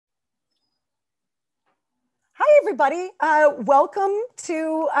Hi, everybody. Welcome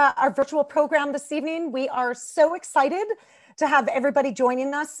to our virtual program this evening. We are so excited to have everybody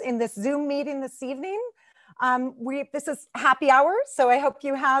joining us in this Zoom meeting this evening. This is happy hour, so I hope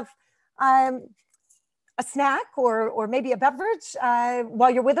you have a snack or maybe a beverage while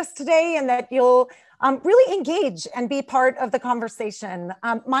you're with us today, and that you'll really engage and be part of the conversation.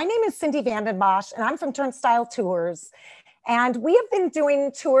 My name is Cindy Vanden Bosch, and I'm from Turnstile Tours. And we have been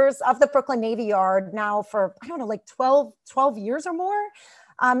doing tours of the Brooklyn Navy Yard now for, I don't know, like 12 years or more.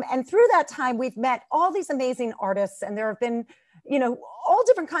 And through that time, we've met all these amazing artists, and there have been, all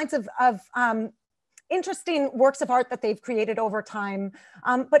different kinds of interesting works of art that they've created over time.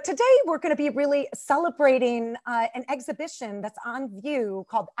 But today we're going to be really celebrating an exhibition that's on view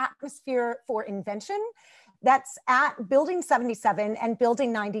called Atmosphere for Invention. That's at Building 77 and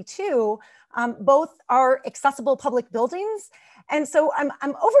Building 92. Both are accessible public buildings. And so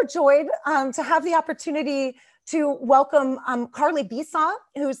I'm overjoyed to have the opportunity to welcome Carli Beseau,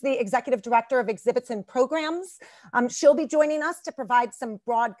 who's the Executive Director of Exhibits and Programs. She'll be joining us to provide some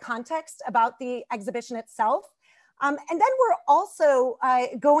broad context about the exhibition itself. And then we're also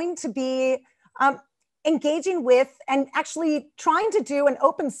going to be engaging with and actually trying to do an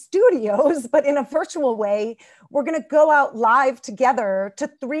open studios, but in a virtual way. We're going to go out live together to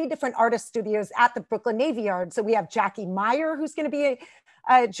 3 different artist studios at the Brooklyn Navy Yard. So we have Jackie Meier, who's going to be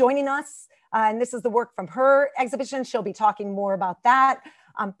joining us. And this is the work from her exhibition. She'll be talking more about that.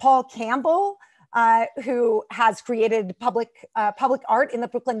 Paul Campbell, who has created public art in the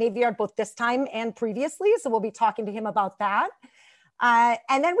Brooklyn Navy Yard, both this time and previously. So we'll be talking to him about that.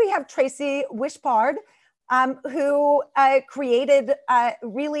 And then we have Tracy Wuischpard, who created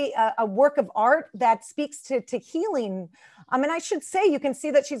really a work of art that speaks to healing. And I should say, you can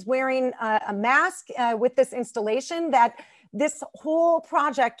see that she's wearing a mask with this installation, that this whole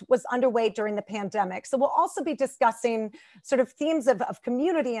project was underway during the pandemic. So we'll also be discussing sort of themes of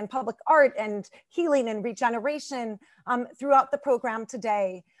community and public art and healing and regeneration throughout the program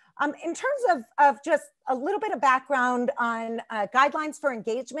today. In terms of just a little bit of background on guidelines for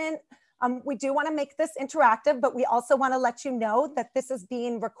engagement, we do want to make this interactive, but we also want to let you know that this is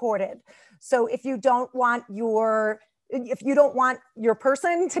being recorded. So if you don't want your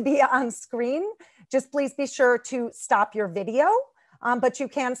person to be on screen, just please be sure to stop your video. But you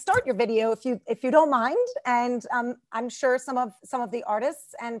can start your video if you don't mind, and I'm sure some of the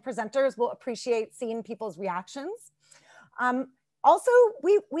artists and presenters will appreciate seeing people's reactions. Also,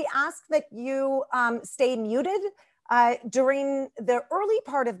 we ask that you stay muted during the early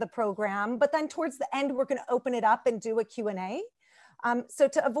part of the program, but then towards the end, we're going to open it up and do a Q&A. So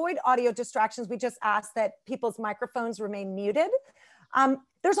to avoid audio distractions, we just ask that people's microphones remain muted.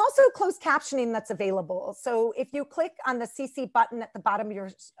 There's also closed captioning that's available. So if you click on the CC button at the bottom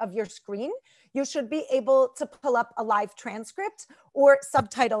of your screen, you should be able to pull up a live transcript or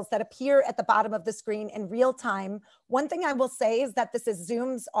subtitles that appear at the bottom of the screen in real time. One thing I will say is that this is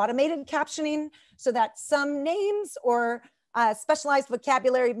Zoom's automated captioning, so that some names or specialized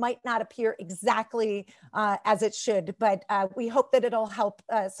vocabulary might not appear exactly as it should, but we hope that it'll help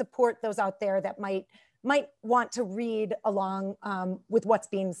support those out there that might want to read along with what's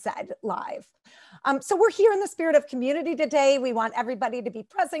being said live. So we're here in the spirit of community today. We want everybody to be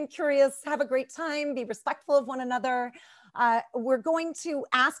present, curious, have a great time, be respectful of one another. We're going to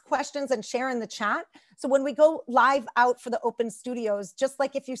ask questions and share in the chat. So when we go live out for the open studios, just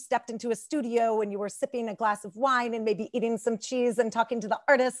like if you stepped into a studio and you were sipping a glass of wine and maybe eating some cheese and talking to the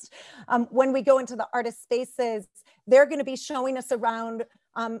artist, when we go into the artist spaces, they're going to be showing us around.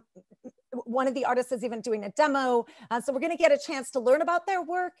 One of the artists is even doing a demo. So we're going to get a chance to learn about their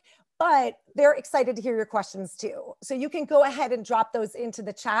work, but they're excited to hear your questions too. So you can go ahead and drop those into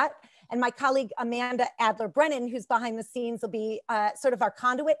the chat. And my colleague, Amanda Adler-Brennan, who's behind the scenes, will be sort of our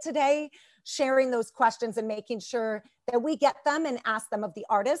conduit today, sharing those questions and making sure that we get them and ask them of the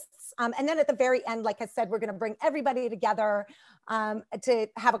artists. And then at the very end, like I said, we're going to bring everybody together to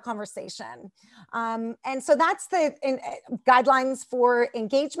have a conversation. And so that's the guidelines for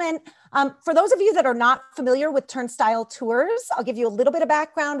engagement. For those of you that are not familiar with Turnstile Tours, I'll give you a little bit of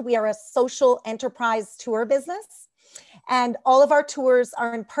background. We are a social enterprise tour business, and all of our tours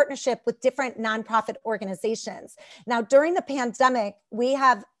are in partnership with different nonprofit organizations. Now, during the pandemic, we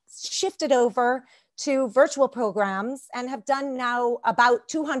have shifted over to virtual programs and have done now about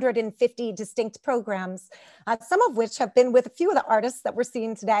 250 distinct programs, some of which have been with a few of the artists that we're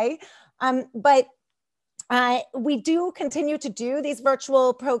seeing today. But We do continue to do these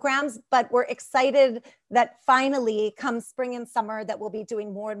virtual programs, but we're excited that finally come spring and summer that we'll be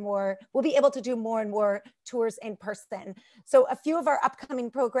doing more and more, we'll be able to do more and more tours in person. So a few of our upcoming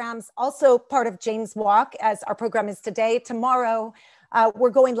programs, also part of Jane's Walk, as our program is today. Tomorrow, we're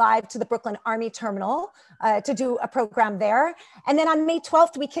going live to the Brooklyn Army Terminal to do a program there. And then on May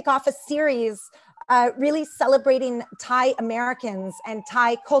 12th, we kick off a series really celebrating Thai Americans and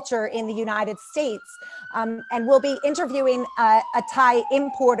Thai culture in the United States. And we'll be interviewing a Thai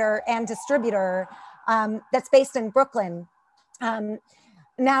importer and distributor that's based in Brooklyn.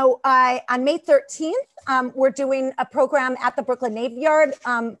 Now, on May 13th, we're doing a program at the Brooklyn Navy Yard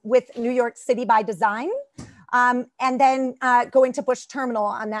with New York City by Design. And then going to Bush Terminal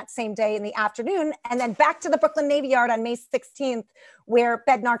on that same day in the afternoon, and then back to the Brooklyn Navy Yard on May 16th, where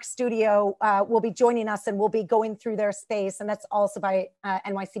Bednark Studio will be joining us, and we'll be going through their space, and that's also by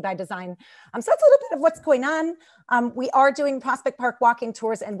NYC by Design. So that's a little bit of what's going on. We are doing Prospect Park walking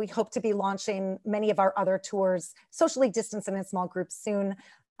tours, and we hope to be launching many of our other tours, socially distanced and in small groups soon.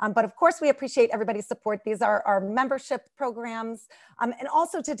 But of course, we appreciate everybody's support. These are our membership programs. And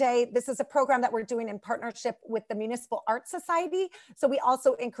also today, this is a program that we're doing in partnership with the Municipal Art Society. So we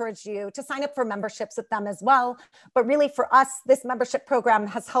also encourage you to sign up for memberships with them as well. But really for us, this membership program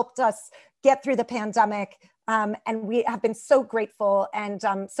has helped us get through the pandemic. And we have been so grateful. And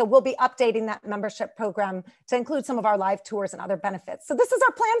so we'll be updating that membership program to include some of our live tours and other benefits. So this is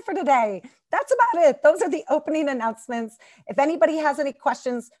our plan for today. That's about it. Those are the opening announcements. If anybody has any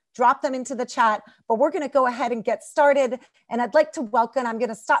questions, drop them into the chat, but we're going to go ahead and get started. And I'd like to welcome, I'm going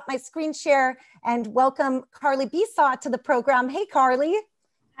to stop my screen share and welcome Carli Beseau to the program. Hey, Carli.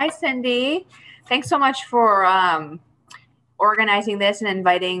 Hi, Cindy. Thanks so much for organizing this and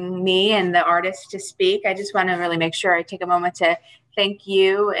inviting me and the artists to speak. I just want to really make sure I take a moment to thank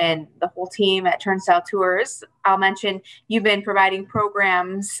you and the whole team at Turnstile Tours. I'll mention you've been providing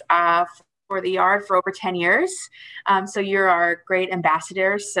programs for the yard for over 10 years. So you're our great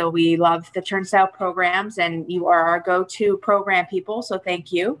ambassadors. So we love the Turnstile programs, and you are our go-to program people. So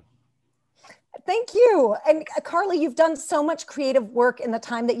thank you. Thank you. And Carli, you've done so much creative work in the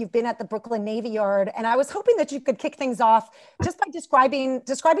time that you've been at the Brooklyn Navy Yard. And I was hoping that you could kick things off just by describing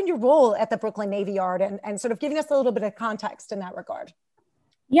your role at the Brooklyn Navy Yard and sort of giving us a little bit of context in that regard.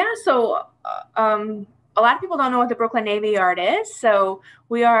 Yeah, so a lot of people don't know what the Brooklyn Navy Yard is. So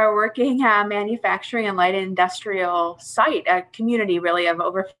we are working manufacturing and light industrial site, a community really of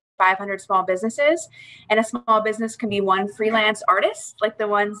over 500 small businesses. And a small business can be one freelance artist, like the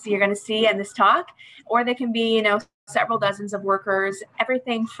ones you're going to see in this talk, or they can be, several dozens of workers,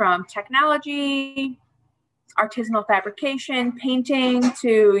 everything from technology, artisanal fabrication, painting,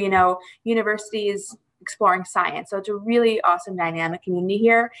 to, universities exploring science. So it's a really awesome dynamic community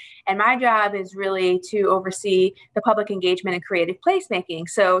here. And my job is really to oversee the public engagement and creative placemaking.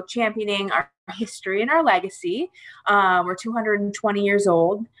 So championing our history and our legacy. We're 220 years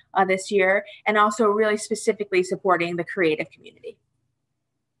old this year, and also really specifically supporting the creative community.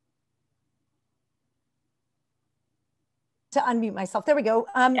 To unmute myself. There we go.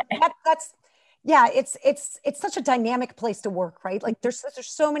 Yeah, it's such a dynamic place to work, right? Like there's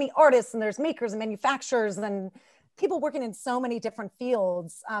so many artists, and there's makers and manufacturers and people working in so many different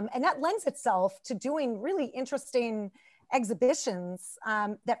fields. And that lends itself to doing really interesting exhibitions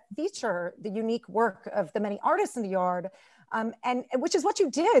that feature the unique work of the many artists in the yard. And which is what you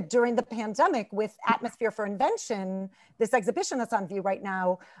did during the pandemic with Atmosphere for Invention, this exhibition that's on view right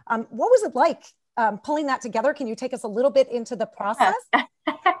now. What was it like pulling that together? Can you take us a little bit into the process?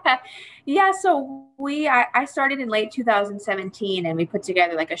 Yeah, so I started in late 2017, and we put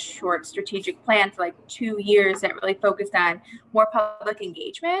together like a short strategic plan for like 2 years that really focused on more public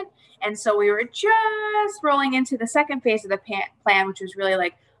engagement. And so we were just rolling into the second phase of the plan, which was really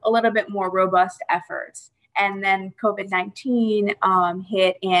like a little bit more robust efforts. And then COVID-19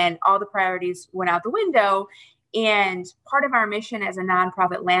 hit, and all the priorities went out the window. And part of our mission as a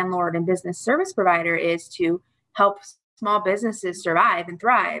nonprofit landlord and business service provider is to help small businesses survive and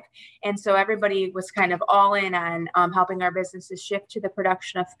thrive. And so everybody was kind of all in on helping our businesses shift to the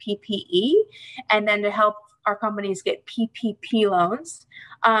production of PPE, and then to help our companies get PPP loans.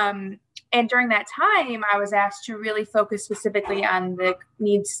 And during that time, I was asked to really focus specifically on the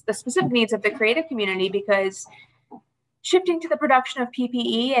specific needs of the creative community, because shifting to the production of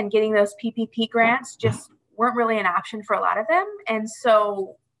PPE and getting those PPP grants just weren't really an option for a lot of them. And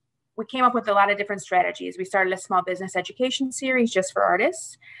so we came up with a lot of different strategies. We started a small business education series just for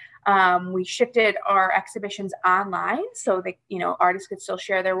artists. We shifted our exhibitions online so that, you know, artists could still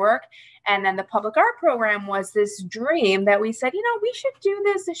share their work. And then the public art program was this dream that we said, you know, we should do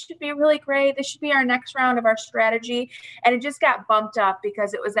this. This should be really great. This should be our next round of our strategy. And it just got bumped up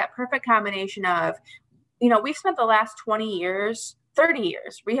because it was that perfect combination of, you know, we've spent the last 20 years, 30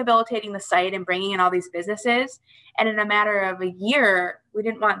 years rehabilitating the site and bringing in all these businesses. And in a matter of a year, we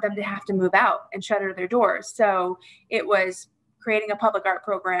didn't want them to have to move out and shutter their doors. So it was creating a public art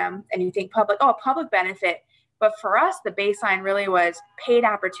program, and you think public benefit. But for us, the baseline really was paid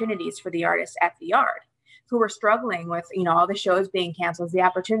opportunities for the artists at the yard who were struggling with, you know, all the shows being canceled, the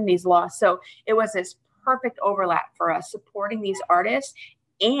opportunities lost. So it was this perfect overlap for us, supporting these artists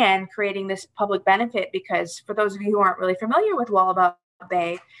and creating this public benefit, because for those of you who aren't really familiar with Wallabout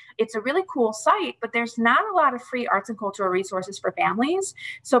Bay, it's a really cool site, but there's not a lot of free arts and cultural resources for families.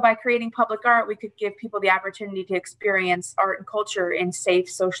 So by creating public art, we could give people the opportunity to experience art and culture in safe,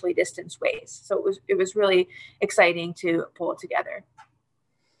 socially distanced ways. So it was really exciting to pull it together.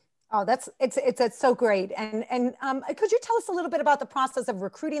 Oh, it's so great. And could you tell us a little bit about the process of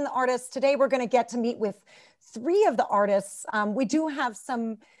recruiting the artists? Today, we're going to get to meet with 3 of the artists. We do have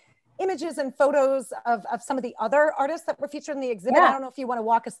some images and photos of some of the other artists that were featured in the exhibit. Yeah. I don't know if you want to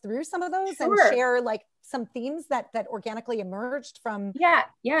walk us through some of those. Sure. And share like some themes that organically emerged from. Yeah,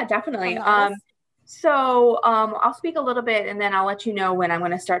 definitely. So I'll speak a little bit and then I'll let you know when I'm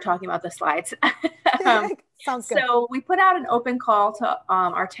going to start talking about the slides. Sounds good. So we put out an open call to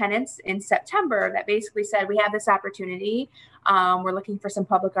our tenants in September that basically said, we have this opportunity. We're looking for some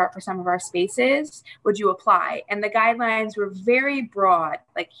public art for some of our spaces. Would you apply? And the guidelines were very broad.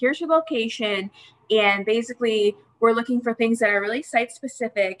 Like, here's your location. And basically, we're looking for things that are really site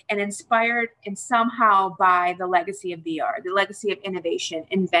specific and inspired and somehow by the legacy of VR, the legacy of innovation,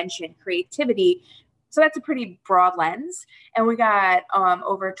 invention, creativity. So that's a pretty broad lens. And we got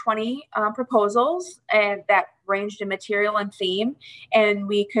over 20 proposals, and that ranged in material and theme. And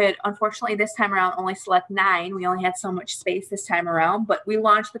we could, unfortunately, this time around only select 9. We only had so much space this time around, but we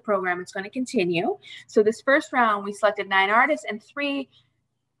launched the program. It's going to continue. So this first round, we selected 9 artists, and 3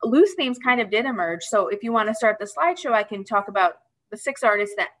 loose themes kind of did emerge. So if you want to start the slideshow, I can talk about the 6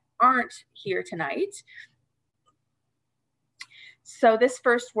 artists that aren't here tonight. So this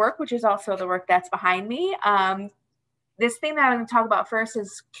first work, which is also the work that's behind me, this thing that I'm going to talk about first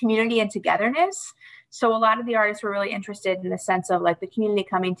is community and togetherness. So a lot of the artists were really interested in the sense of like the community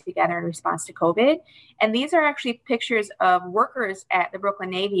coming together in response to COVID. And these are actually pictures of workers at the Brooklyn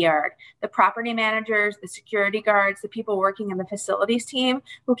Navy Yard, the property managers, the security guards, the people working in the facilities team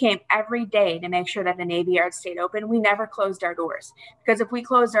who came every day to make sure that the Navy Yard stayed open. We never closed our doors, because if we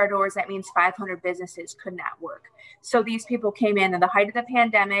closed our doors, that means 500 businesses could not work. So these people came in the height of the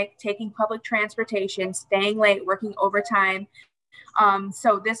pandemic, taking public transportation, staying late, working overtime.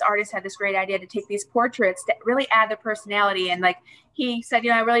 So this artist had this great idea to take these portraits that really add the personality. And like he said,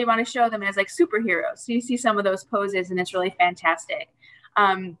 you know, I really want to show them as like superheroes. So you see some of those poses and it's really fantastic.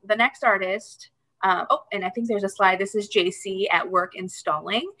 The next artist, and I think there's a slide. This is JC at work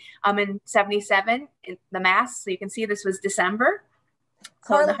installing in 77 in the mass. So you can see this was December.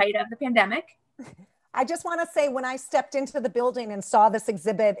 So Carli, the height of the pandemic. I just want to say, when I stepped into the building and saw this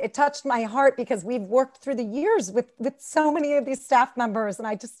exhibit, it touched my heart, because we've worked through the years with so many of these staff members, and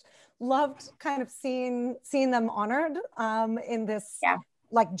I just loved kind of seeing them honored in this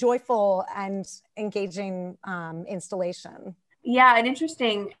like joyful and engaging installation. Yeah, an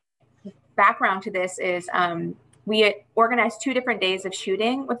interesting background to this is we organized 2 different days of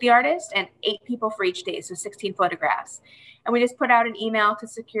shooting with the artist, and 8 people for each day, so 16 photographs. And we just put out an email to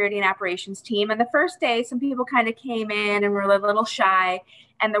security and operations team. And the first day, some people kind of came in and were a little shy,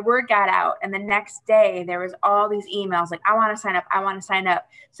 and the word got out. And the next day, there was all these emails like, I want to sign up, I want to sign up.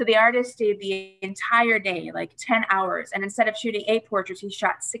 So the artist stayed the entire day, like 10 hours. And instead of shooting 8 portraits, he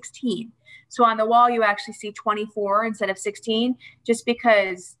shot 16. So on the wall, you actually see 24 instead of 16, just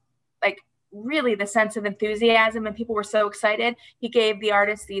because like really the sense of enthusiasm, and people were so excited. He gave the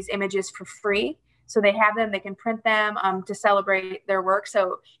artist these images for free. So they have them, they can print them to celebrate their work.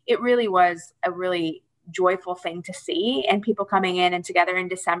 So it really was a really joyful thing to see, and people coming in and together in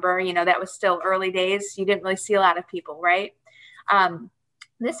December, you know, that was still early days. You didn't really see a lot of people, right?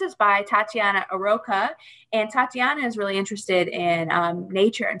 This is by Tatiana Aroka, and Tatiana is really interested in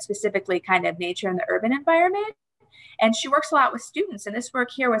nature, and specifically kind of nature in the urban environment. And she works a lot with students. And this work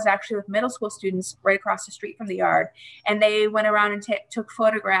here was actually with middle school students right across the street from the yard. And they went around and took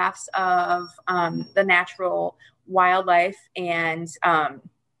photographs of the natural wildlife and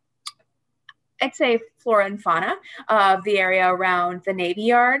I'd say flora and fauna of the area around the Navy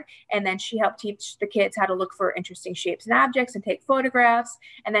Yard. And then she helped teach the kids how to look for interesting shapes and objects and take photographs.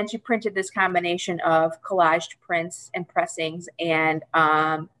 And then she printed this combination of collaged prints and pressings and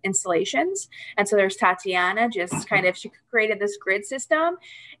installations. And so there's Tatiana, just kind of, she created this grid system.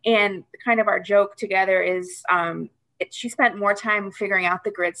 And kind of our joke together is, she spent more time figuring out the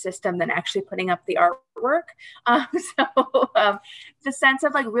grid system than actually putting up the artwork. The sense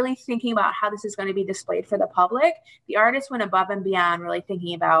of like really thinking about how this is going to be displayed for the public, the artist went above and beyond really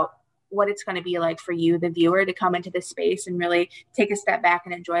thinking about what it's going to be like for you, the viewer, to come into this space and really take a step back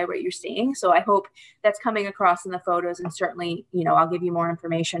and enjoy what you're seeing. So I hope that's coming across in the photos, and certainly, I'll give you more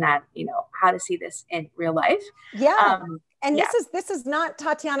information on, how to see this in real life. Yeah. And this is not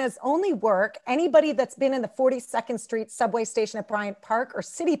Tatiana's only work. Anybody that's been in the 42nd Street subway station at Bryant Park or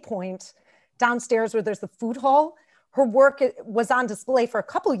City Point downstairs where there's the food hall, her work was on display for a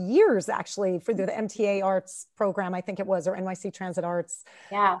couple of years, actually, for the MTA Arts program, I think it was, or NYC Transit Arts.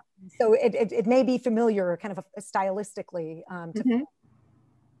 Yeah. So it may be familiar kind of stylistically.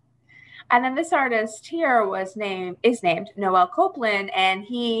 And then this artist here is named Noel Copeland, and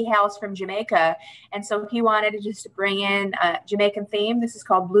he hails from Jamaica. And so he wanted to just bring in a Jamaican theme. This is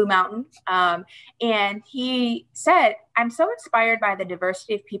called Blue Mountain. And he said, I'm so inspired by the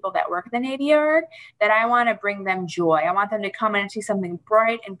diversity of people that work at the Navy Yard that I want to bring them joy. I want them to come in and see something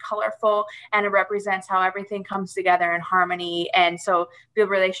bright and colorful, and it represents how everything comes together in harmony. And so the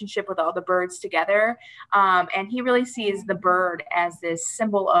relationship with all the birds together. And he really sees the bird as this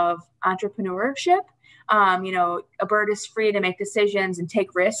symbol of entrepreneurship. A bird is free to make decisions and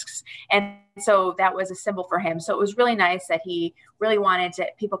take risks. And so that was a symbol for him. So it was really nice that he really wanted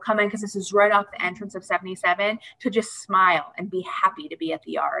people come in, because this is right off the entrance of 77, to just smile and be happy to be at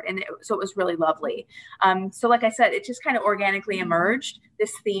the yard. And so it was really lovely. So like I said, it just kind of organically emerged,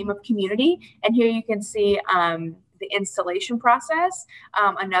 this theme of community. And here you can see the installation process.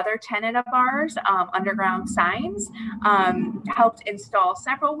 Another tenant of ours, Underground Signs, helped install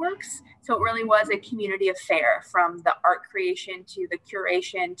several works. So it really was a community affair, from the art creation to the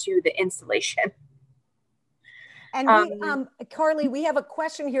curation to the installation. And Carli, we have a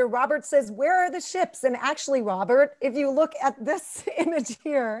question here. Robert says, where are the ships? And actually, Robert, if you look at this image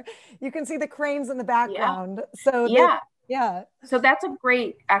here, you can see the cranes in the background. Yeah. So So that's a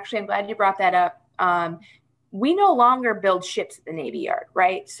great, actually, I'm glad you brought that up. We no longer build ships at the Navy Yard,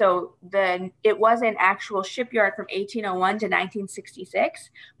 right? So it was an actual shipyard from 1801 to 1966.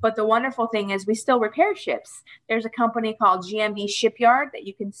 But the wonderful thing is we still repair ships. There's a company called GMB Shipyard that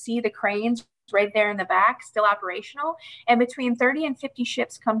you can see the cranes right there in the back, still operational. And between 30 and 50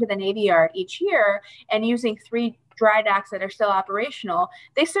 ships come to the Navy Yard each year, and using 3 dry docks that are still operational,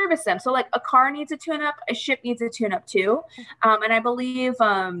 they service them. So like a car needs a tune-up, a ship needs a tune-up too. And I believe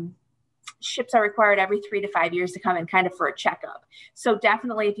ships are required every 3 to 5 years to come in kind of for a checkup. So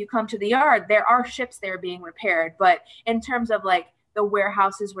definitely if you come to the yard, there are ships there being repaired. But in terms of like the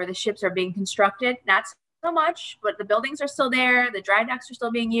warehouses where the ships are being constructed, not so much, but the buildings are still there. The dry docks are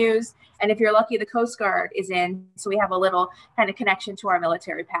still being used. And if you're lucky, the Coast Guard is in. So we have a little kind of connection to our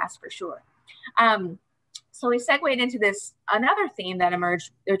military past for sure. So we segued into this, another theme that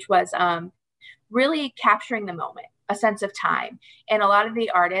emerged, which was really capturing the moment, a sense of time. And a lot of the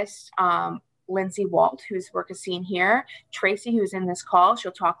artists, Lindsay Walt, whose work is seen here, Tracy, who's in this call,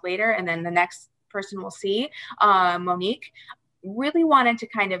 she'll talk later, and then the next person we'll see, Monique, really wanted to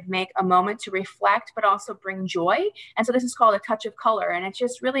kind of make a moment to reflect, but also bring joy. And so this is called A Touch of Color. And it's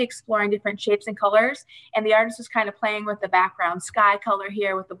just really exploring different shapes and colors. And the artist was kind of playing with the background sky color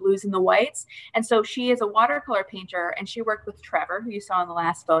here with the blues and the whites. And so she is a watercolor painter, and she worked with Trevor, who you saw in the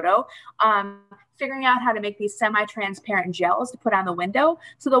last photo, figuring out how to make these semi-transparent gels to put on the window.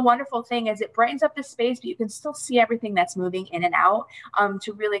 So the wonderful thing is it brightens up the space, but you can still see everything that's moving in and out,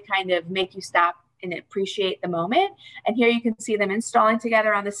 to really kind of make you stop and appreciate the moment. And here you can see them installing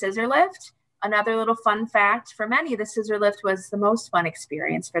together on the scissor lift. Another little fun fact, for many, the scissor lift was the most fun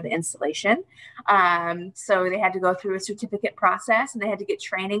experience for the installation. So they had to go through a certificate process, and they had to get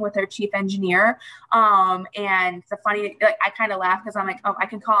training with their chief engineer. And the funny, like, I kind of laugh because I'm like, oh, I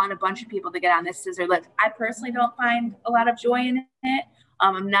can call on a bunch of people to get on this scissor lift. I personally don't find a lot of joy in it.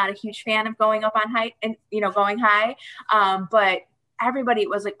 I'm not a huge fan of going up on height and, going high. But everybody, it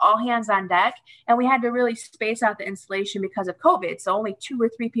was like all hands on deck, and we had to really space out the installation because of COVID. So only 2 or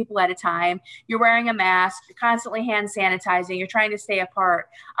 3 people at a time. You're wearing a mask, you're constantly hand sanitizing, you're trying to stay apart.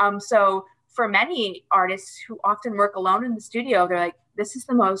 So for many artists who often work alone in the studio, they're like, this is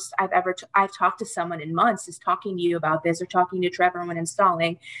the most I've talked to someone in months, is talking to you about this, or talking to Trevor when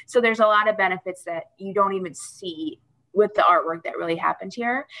installing. So there's a lot of benefits that you don't even see with the artwork that really happened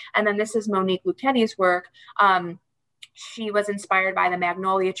here. And then this is Monique Lucchetti's work. She was inspired by the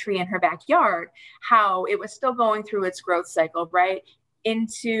magnolia tree in her backyard, how it was still going through its growth cycle, right?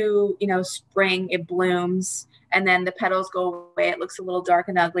 Into, spring, it blooms, and then the petals go away. It looks a little dark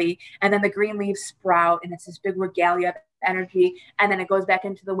and ugly. And then the green leaves sprout, and it's this big regalia of energy. And then it goes back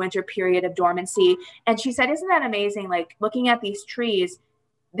into the winter period of dormancy. And she said, isn't that amazing? Like, looking at these trees,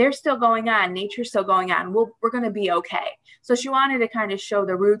 they're still going on. Nature's still going on. We're going to be okay. So she wanted to kind of show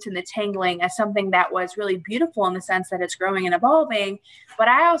the roots and the tangling as something that was really beautiful in the sense that it's growing and evolving. But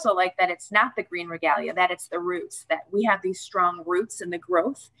I also like that it's not the green regalia, that it's the roots, that we have these strong roots in the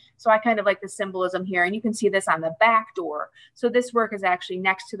growth. So I kind of like the symbolism here. And you can see this on the back door. So this work is actually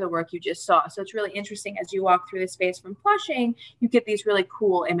next to the work you just saw. So it's really interesting as you walk through the space from Flushing, you get these really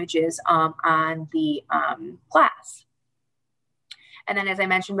cool images on the glass. And then, as I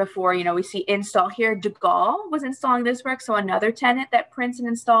mentioned before, we see install here. De Gaulle was installing this work. So another tenant that prints and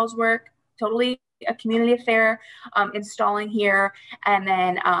installs work, totally a community affair, installing here. And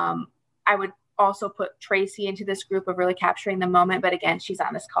then I would also put Tracy into this group of really capturing the moment. But again, she's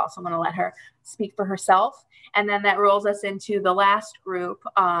on this call, so I'm going to let her speak for herself. And then that rolls us into the last group,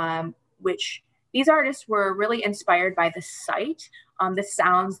 which these artists were really inspired by the site, the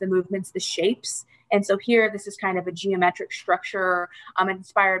sounds, the movements, the shapes. And so here, this is kind of a geometric structure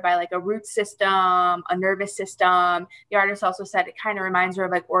inspired by like a root system, a nervous system. The artist also said it kind of reminds her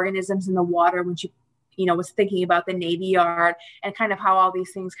of like organisms in the water when she, was thinking about the Navy Yard and kind of how all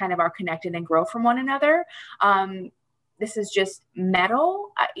these things kind of are connected and grow from one another. This is just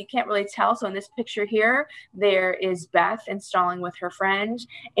metal. You can't really tell. So in this picture here, there is Beth installing with her friend.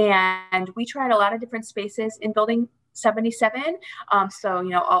 And we tried a lot of different spaces in building 77.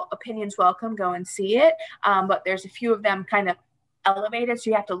 So, all opinions welcome, go and see it. But there's a few of them kind of elevated, so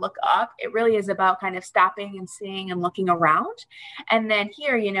you have to look up. It really is about kind of stopping and seeing and looking around. And then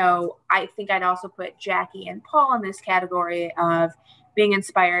here, I think I'd also put Jackie and Paul in this category of being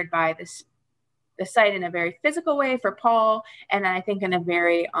inspired by the site in a very physical way for Paul, and then I think in a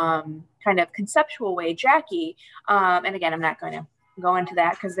very kind of conceptual way, Jackie. And again, I'm not going to go into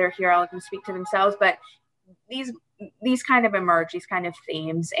that because they're here. I'll let them speak to themselves, but these kind of emerge, these kind of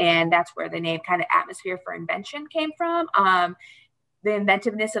themes, and that's where the name kind of Atmosphere for Invention came from, the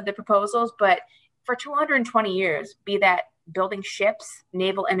inventiveness of the proposals. But for 220 years, be that building ships,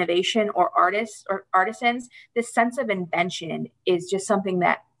 naval innovation, or artists or artisans, this sense of invention is just something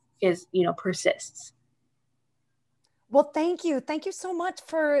that is, persists. Well, thank you. Thank you so much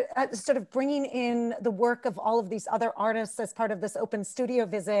for sort of bringing in the work of all of these other artists as part of this open studio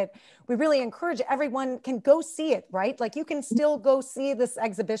visit. We really encourage everyone can go see it, right? Like you can still go see this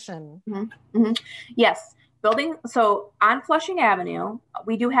exhibition. Mm-hmm. Mm-hmm. Yes. So on Flushing Avenue,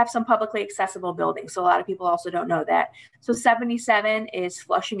 we do have some publicly accessible buildings. So a lot of people also don't know that. So 77 is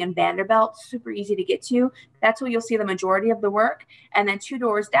Flushing and Vanderbilt, super easy to get to. That's where you'll see the majority of the work. And then 2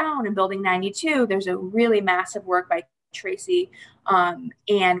 doors down in building 92, there's a really massive work by Tracy.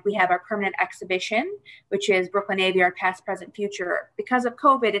 And we have our permanent exhibition, which is Brooklyn Navy Yard Past, Present, Future. Because of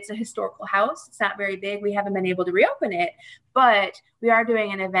COVID, it's a historical house. It's not very big. We haven't been able to reopen it, but we are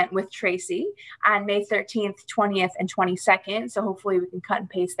doing an event with Tracy on May 13th, 20th, and 22nd. So hopefully we can cut and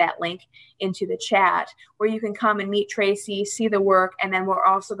paste that link into the chat where you can come and meet Tracy, see the work, and then we're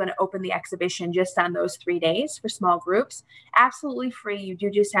also going to open the exhibition just on those 3 days for small groups. Absolutely free. You do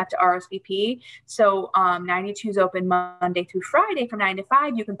just have to RSVP. So 92 is open Monday through Friday from 9 to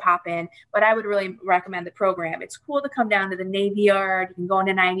 5. You can pop in, but I would really recommend the program. It's cool to come down to the Navy Yard. You can go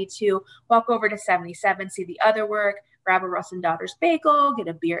into 92, walk over to 77, see the other work, grab a Russ and Daughters bagel, get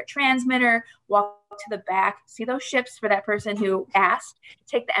a beer at Transmitter, walk to the back, see those ships for that person who asked,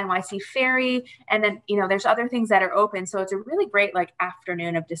 take the NYC ferry, and then, there's other things that are open. So it's a really great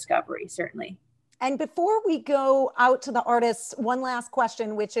afternoon of discovery, certainly. And before we go out to the artists, one last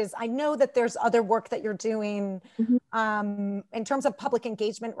question, which is, I know that there's other work that you're doing in terms of public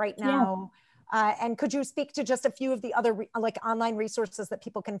engagement right now. Yeah. And could you speak to just a few of the other online resources that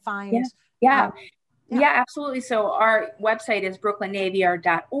people can find? Yeah, absolutely. So our website is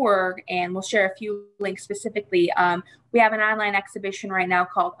brooklynnavyyard.org, and we'll share a few links specifically. We have an online exhibition right now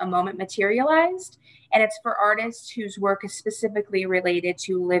called A Moment Materialized, and it's for artists whose work is specifically related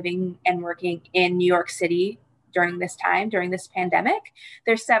to living and working in New York City during this time, during this pandemic.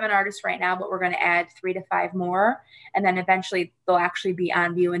 There's 7 artists right now, but we're going to add 3 to 5 more. And then eventually they'll actually be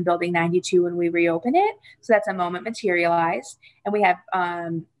on view in building 92 when we reopen it. So that's A Moment Materialized. And we have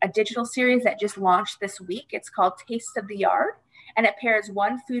a digital series that just launched this week. It's called Taste of the Yard. And it pairs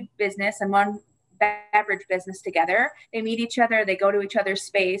one food business and one beverage business together. They meet each other, they go to each other's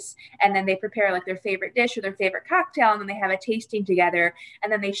space, and then they prepare like their favorite dish or their favorite cocktail, and then they have a tasting together,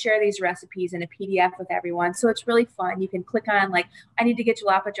 and then they share these recipes in a PDF with everyone. So it's really fun. You can click on like, I need to get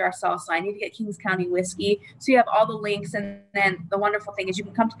jalapa jar salsa, I need to get Kings County whiskey. So you have all the links, and then the wonderful thing is you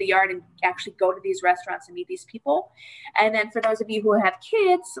can come to the yard and actually go to these restaurants and meet these people. And then for those of you who have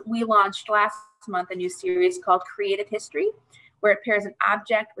kids, we launched last month a new series called Creative History, where it pairs an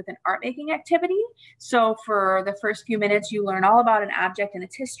object with an art making activity. So for the first few minutes, you learn all about an object and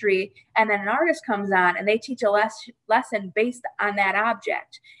its history, and then an artist comes on and they teach a lesson based on that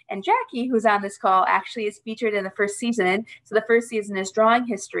object. And Jackie, who's on this call, actually is featured in the first season. So the first season is drawing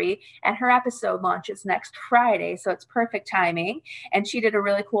history, and her episode launches next Friday. So it's perfect timing. And she did a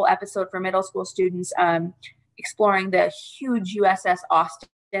really cool episode for middle school students, exploring the huge USS Austin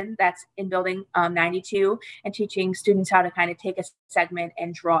that's in building 92, and teaching students how to kind of take a segment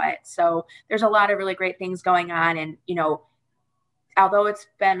and draw it. So there's a lot of really great things going on. And, you know, although it's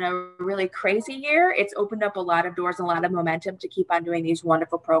been a really crazy year, it's opened up a lot of doors and a lot of momentum to keep on doing these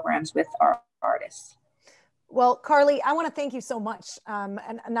wonderful programs with our artists. Well, Carli, I want to thank you so much, and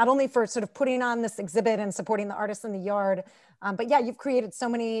not only for sort of putting on this exhibit and supporting the artists in the yard, but yeah, you've created so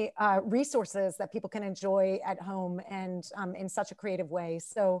many resources that people can enjoy at home and in such a creative way.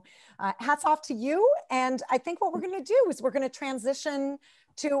 So hats off to you. And I think what we're going to do is we're going to transition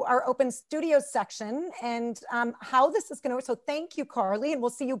to our open studios section and how this is going to, so thank you, Carli, and we'll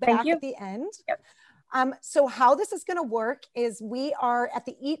see you back at the end. Yep. So how this is going to work is we are at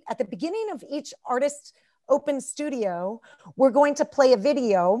the beginning of each artist open studio, we're going to play a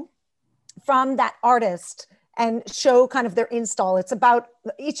video from that artist and show kind of their install. It's about,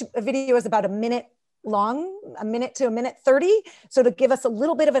 each video is about a minute long, a minute to a minute 30. So to give us a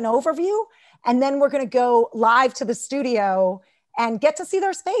little bit of an overview, and then we're going to go live to the studio and get to see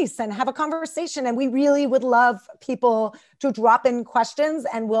their space and have a conversation. And we really would love people to drop in questions,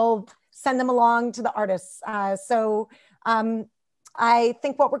 and we'll send them along to the artists. I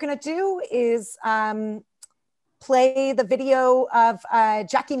think what we're going to do is play the video of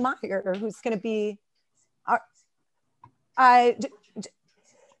Jackie Meier, who's going to be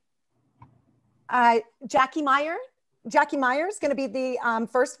Jackie Meier. Jackie Meier is going to be the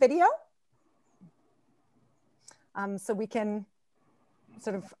first video. So we can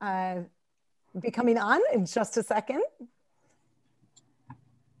sort of be coming on in just a second.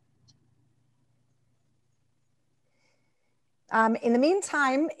 In the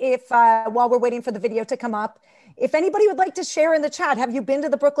meantime, if while we're waiting for the video to come up, if anybody would like to share in the chat, have you been to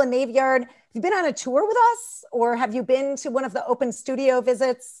the Brooklyn Navy Yard? Have you been on a tour with us? Or have you been to one of the open studio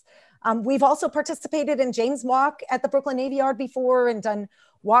visits? We've also participated in James Walk at the Brooklyn Navy Yard before and done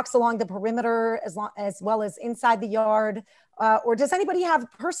walks along the perimeter as well as inside the yard. Or does anybody have a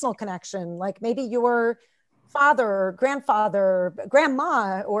personal connection? Like maybe your father, grandfather,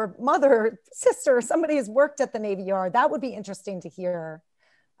 grandma, or mother, sister, somebody has worked at the Navy Yard. That would be interesting to hear.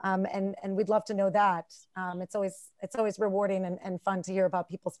 And we'd love to know that. It's always rewarding and fun to hear about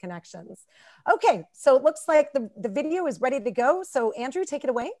people's connections. Okay, so it looks like the video is ready to go. So Andrew, take it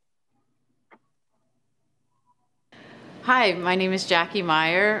away. Hi, my name is Jackie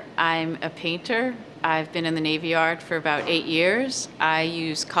Meier. I'm a painter. I've been in the Navy Yard for about 8 years. I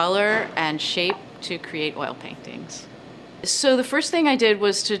use color and shape to create oil paintings. So the first thing I did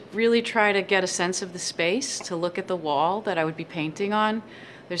was to really try to get a sense of the space, to look at the wall that I would be painting on.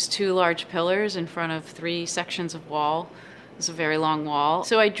 There's 2 large pillars in front of 3 sections of wall. It's a very long wall.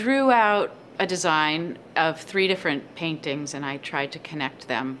 So I drew out a design of 3 different paintings, and I tried to connect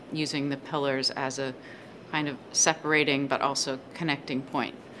them using the pillars as a kind of separating but also connecting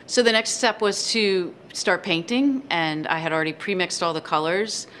point. So the next step was to start painting, and I had already pre-mixed all the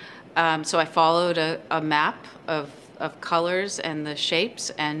colors. So I followed a map of colors and the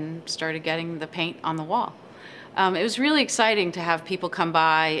shapes and started getting the paint on the wall. It was really exciting to have people come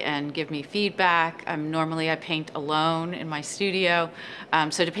by and give me feedback. Normally I paint alone in my studio,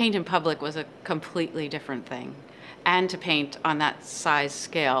 so to paint in public was a completely different thing. And to paint on that size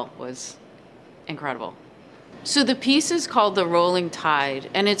scale was incredible. So the piece is called The Rolling Tide,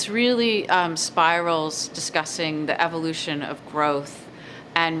 and it's really spirals discussing the evolution of growth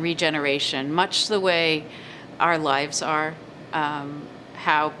and regeneration, much the way our lives are,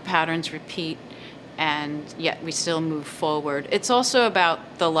 how patterns repeat and yet we still move forward. It's also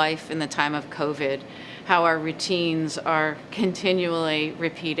about the life in the time of COVID, how our routines are continually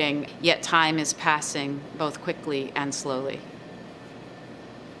repeating, yet time is passing both quickly and slowly.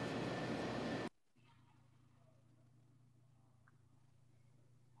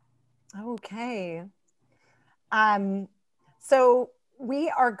 Okay. So we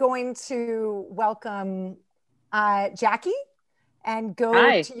are going to welcome Jackie and go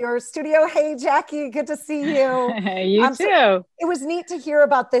Hi. to your studio. Hey, Jackie, good to see you. You too. So it was neat to hear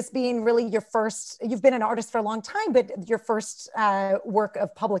about this being really your first, you've been an artist for a long time, but your first work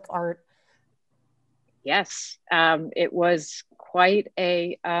of public art. Yes, it was quite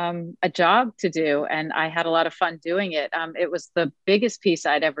a job to do, and I had a lot of fun doing it. It was the biggest piece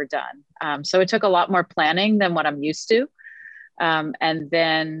I'd ever done. So it took a lot more planning than what I'm used to. And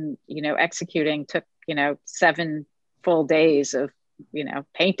then, executing took, 7 full days of,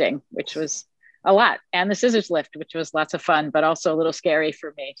 painting, which was a lot. And the scissors lift, which was lots of fun, but also a little scary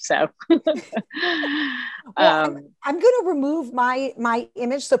for me. So well, I'm going to remove my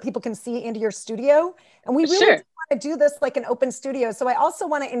image so people can see into your studio. And we really want to do this like an open studio. So I also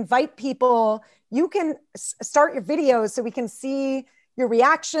want to invite people. You can start your videos so we can see your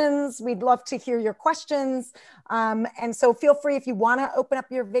reactions. We'd love to hear your questions. And so feel free, if you want to open up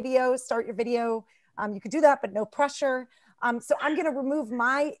your video, start your video, you could do that, but no pressure. So I'm going to remove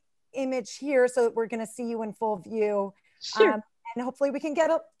my image here so that we're going to see you in full view. Sure. And hopefully we can get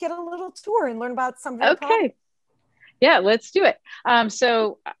a little tour and learn about some of your problems. Yeah, let's do it.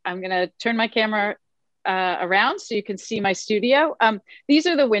 So I'm going to turn my camera around so you can see my studio. These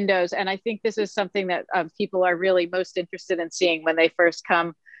are the windows, and I think this is something that people are really most interested in seeing when they first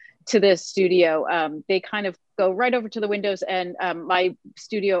come to this studio. They kind of go right over to the windows, and my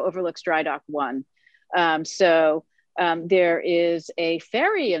studio overlooks Dry Dock 1. There is a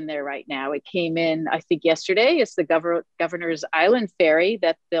ferry in there right now. It came in, I think, yesterday. It's the Governor's Island ferry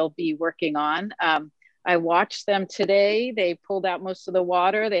that they'll be working on. I watched them today. They pulled out most of the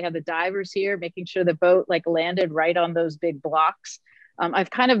water. They had the divers here making sure the boat landed right on those big blocks.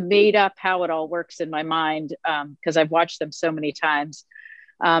 I've kind of made up how it all works in my mind because I've watched them so many times.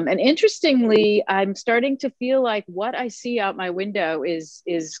 And interestingly, I'm starting to feel like what I see out my window is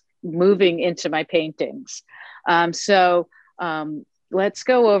moving into my paintings. Let's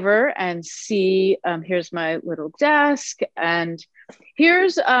go over and see. Here's my little desk, and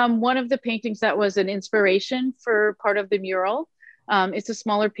here's one of the paintings that was an inspiration for part of the mural. It's a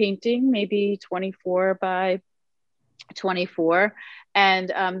smaller painting, maybe 24 by 24.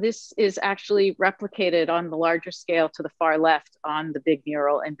 And this is actually replicated on the larger scale to the far left on the big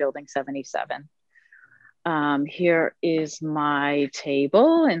mural in Building 77. Here is my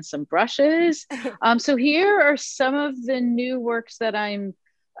table and some brushes. So here are some of the new works that I'm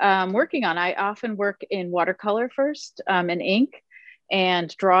working on. I often work in watercolor first and ink,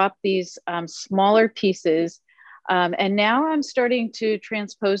 and draw up these smaller pieces. And now I'm starting to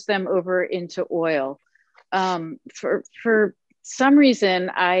transpose them over into oil. For some reason,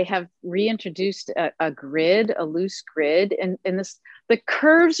 I have reintroduced a grid, a loose grid, and the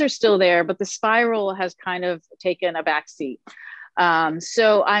curves are still there, but the spiral has kind of taken a backseat.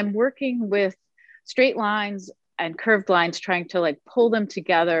 So I'm working with straight lines and curved lines, trying to pull them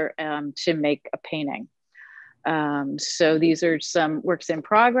together to make a painting. So these are some works in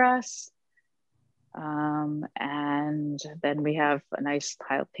progress. And then we have a nice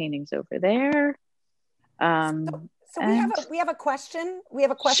pile of paintings over there. So we have a question. We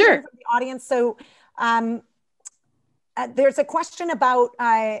have a question from the audience. So there's a question about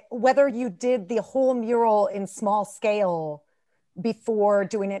whether you did the whole mural in small scale before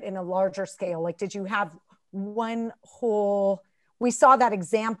doing it in a larger scale. Like, did you have one whole? We saw that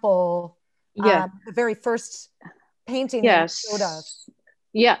example. The very first painting that you showed us.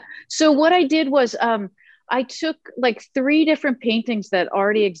 Yeah. So what I did was I took 3 different paintings that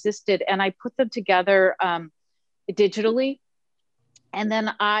already existed, and I put them together digitally. And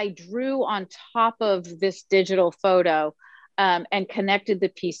then I drew on top of this digital photo and connected the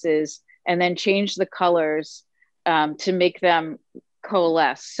pieces, and then changed the colors to make them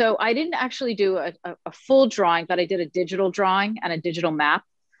coalesce. So I didn't actually do a full drawing, but I did a digital drawing and a digital map.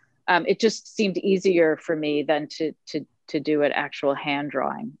 It just seemed easier for me than to do an actual hand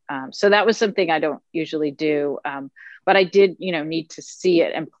drawing. So that was something I don't usually do, but I did, need to see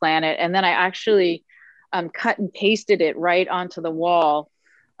it and plan it. And then I actually cut and pasted it right onto the wall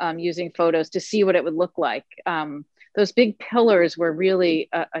using photos to see what it would look like. Those big pillars were really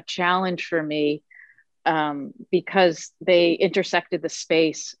a challenge for me because they intersected the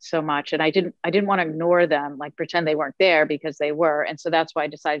space so much, and I didn't want to ignore them, pretend they weren't there, because they were. And so that's why I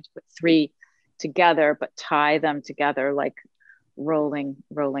decided to put 3 together, but tie them together, rolling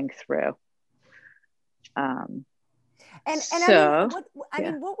through. What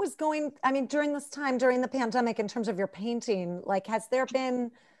was going, during this time, during the pandemic, in terms of your painting, has there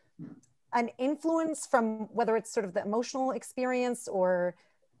been an influence from whether it's sort of the emotional experience or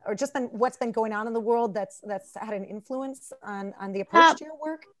or just been what's been going on in the world that's had an influence on the approach to your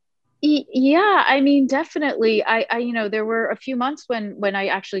work? Yeah, I mean, definitely. There were a few months when I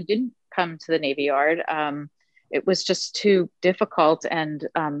actually didn't come to the Navy Yard. It was just too difficult and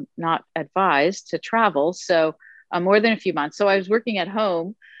not advised to travel. So more than a few months. So I was working at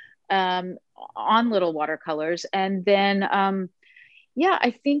home on little watercolors. And then,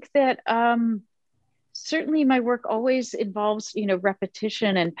 I think that certainly my work always involves,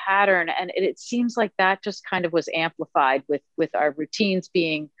 repetition and pattern. And it seems like that just kind of was amplified with our routines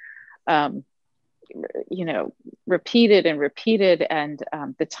being repeated and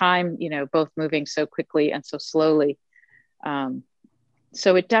the time, both moving so quickly and so slowly.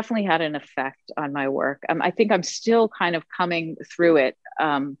 So it definitely had an effect on my work. I think I'm still kind of coming through it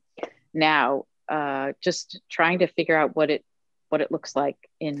now, just trying to figure out what it looks like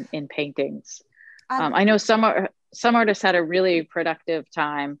in paintings. I know some artists had a really productive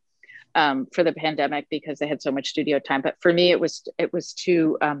time for the pandemic because they had so much studio time, but for me, it was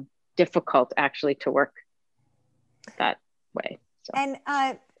too difficult actually to work that way. So. And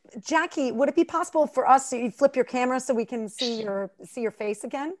Jackie, would it be possible for us to flip your camera so we can see your face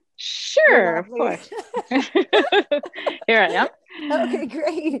again? Sure, of course. Here I am. Okay,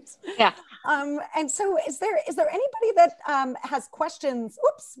 great. Yeah. And so is there anybody that has questions?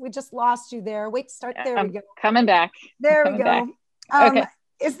 Oops, we just lost you there. Wait, start there. I'm we go. Coming back. There we go. Okay.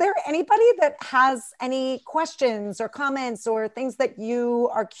 Is there anybody that has any questions or comments or things that you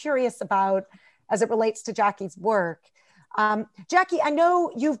are curious about as it relates to Jackie's work? Jackie, I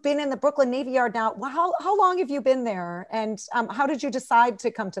know you've been in the Brooklyn Navy Yard now. How long have you been there? And how did you decide to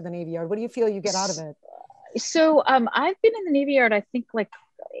come to the Navy Yard? What do you feel you get out of it? So I've been in the Navy Yard, I think like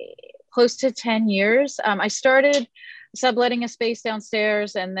close to 10 years. I started subletting a space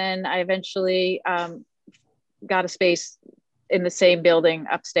downstairs, and then I eventually got a space in the same building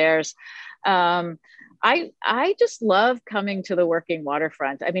upstairs. I just love coming to the working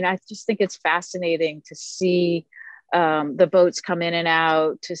waterfront. I mean, I just think it's fascinating to see the boats come in and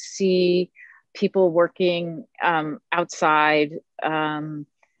out, to see people working outside.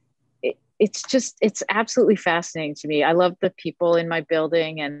 It's absolutely fascinating to me. I love the people in my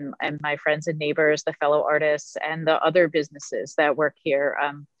building and my friends and neighbors, the fellow artists, and the other businesses that work here.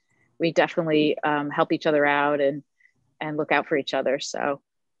 We definitely help each other out and look out for each other. So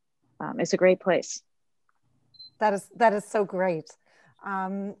it's a great place. That is so great.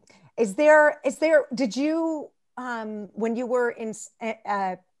 Did you, when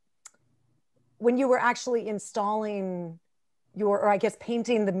you were actually installing or I guess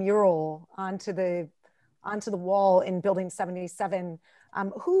painting the mural onto the wall in Building 77,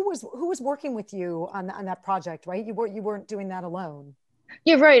 who was working with you on that project, right? You weren't doing that alone.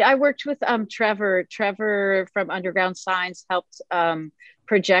 Yeah, right. I worked with Trevor. Trevor from Underground Signs helped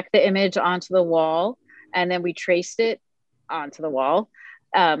project the image onto the wall, and then we traced it onto the wall.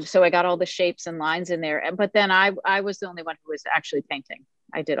 So I got all the shapes and lines in there. But then I was the only one who was actually painting.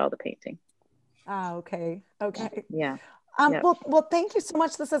 I did all the painting. Ah, okay. Okay. Yeah. Well, thank you so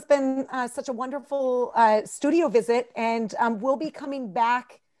much. This has been such a wonderful studio visit, and we'll be coming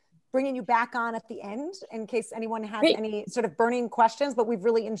back, bringing you back on at the end in case anyone has any sort of burning questions, but we've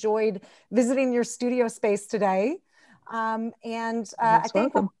really enjoyed visiting your studio space today. I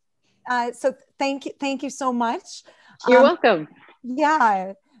think, so thank you so much. You're welcome.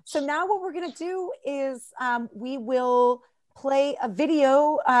 Yeah. So now what we're going to do is we will play a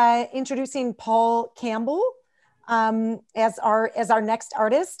video introducing Paul Campbell as our next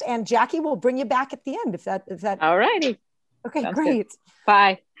artist, and Jackie will bring you back at the end if that. All righty. Okay, Sounds great. Good.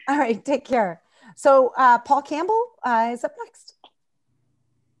 Bye. All right, take care. So Paul Campbell is up next.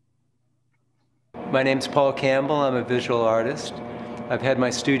 My name's Paul Campbell. I'm a visual artist. I've had my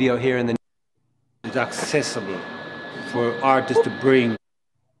studio here in the... It's accessible for artists to bring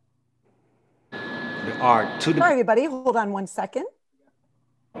the art to the... Sorry, everybody, hold on one second.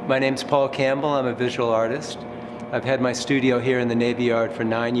 My name's Paul Campbell. I'm a visual artist. I've had my studio here in the Navy Yard for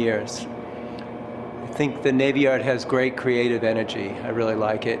 9 years. I think the Navy Yard has great creative energy. I really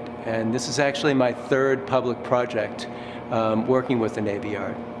like it. And this is actually my third public project working with the Navy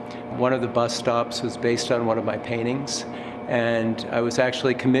Yard. One of the bus stops was based on one of my paintings, and I was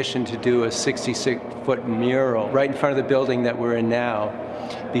actually commissioned to do a 66-foot mural right in front of the building that we're in now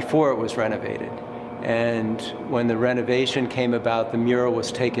before it was renovated. And when the renovation came about, the mural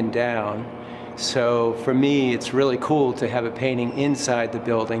was taken down. So for me, it's really cool to have a painting inside the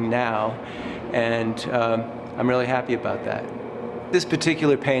building now, and I'm really happy about that. This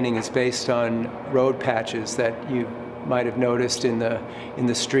particular painting is based on road patches that you might have noticed in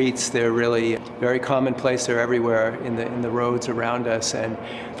the streets. They're really very commonplace. They're everywhere in the roads around us. And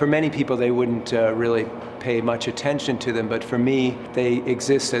for many people, they wouldn't really pay much attention to them. But for me, they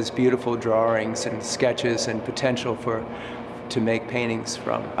exist as beautiful drawings and sketches and potential to make paintings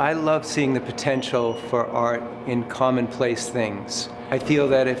from. I love seeing the potential for art in commonplace things. I feel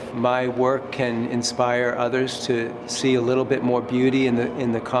that if my work can inspire others to see a little bit more beauty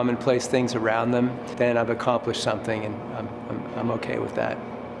in the commonplace things around them, then I've accomplished something, and I'm okay with that.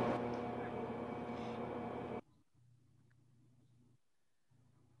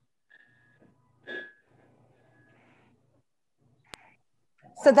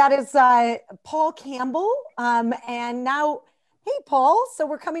 So that is Paul Campbell, and now, hey Paul. So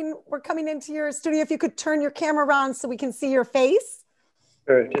we're coming into your studio. If you could turn your camera around so we can see your face.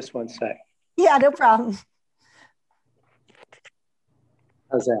 Sure, just one sec. Yeah, no problem.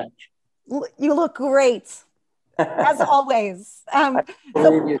 How's that? You look great, as always. Paul,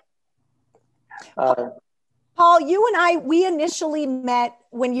 you and we initially met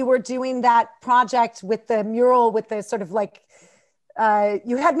when you were doing that project with the mural with the sort of like,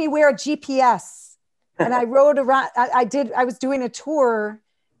 you had me wear a GPS, and I rode around. I was doing a tour,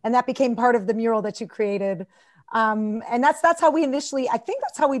 and that became part of the mural that you created. And that's how we initially, I think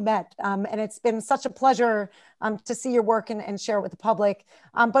that's how we met. And it's been such a pleasure to see your work and share it with the public.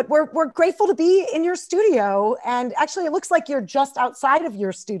 But we're grateful to be in your studio. And actually, it looks like you're just outside of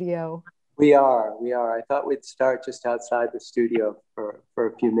your studio. We are. I thought we'd start just outside the studio for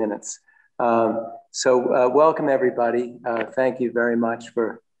a few minutes. So welcome, everybody. Thank you very much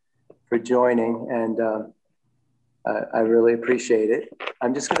for joining. And I really appreciate it.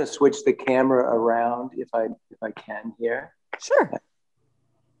 I'm just going to switch the camera around if I can here. Sure.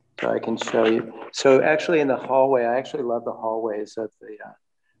 So I can show you. So actually in the hallway, I actually love the hallways of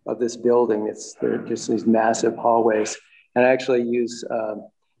this building. They're just these massive hallways. And I actually use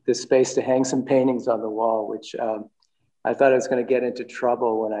this space to hang some paintings on the wall, which I thought I was going to get into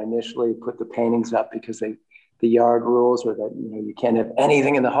trouble when I initially put the paintings up, because the yard rules were that you can't have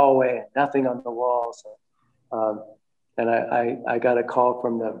anything in the hallway and nothing on the walls. And I got a call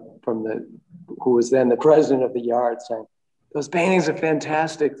from the who was then the president of the yard saying, "Those paintings are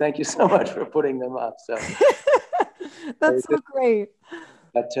fantastic. Thank you so much for putting them up." So that's so great.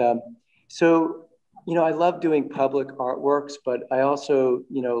 But so I love doing public artworks, but I also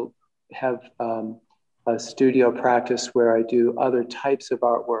have a studio practice where I do other types of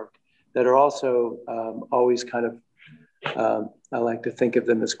artwork that are also always kind of I like to think of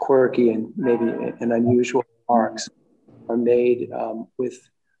them as quirky and maybe an unusual marks are made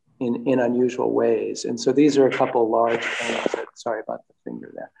in unusual ways. And so these are a couple large things sorry about the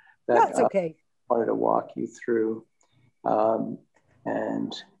finger there. That's okay. I wanted to walk you through. And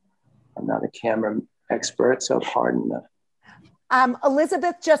I'm not a camera expert, so pardon the.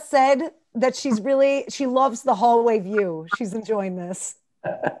 Elizabeth just said that she loves the hallway view. She's enjoying this.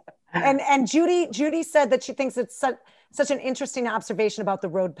 And Judy said that she thinks it's such an interesting observation about the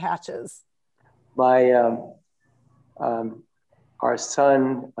road patches. Our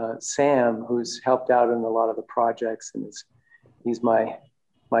son, Sam, who's helped out in a lot of the projects, and he's my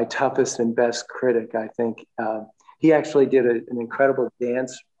toughest and best critic, I think. He actually did an incredible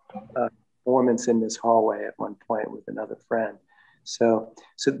dance performance in this hallway at one point with another friend. So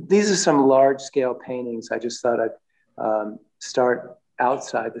these are some large scale paintings. I just thought I'd start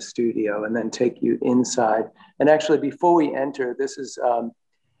outside the studio and then take you inside. And actually, before we enter, this is a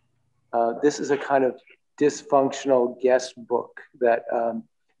kind of dysfunctional guest book that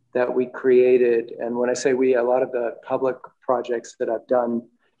we created. And when I say we, a lot of the public projects that I've done,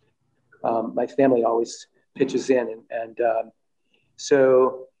 my family always pitches in. And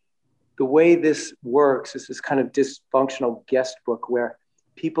so the way this works is this kind of dysfunctional guest book where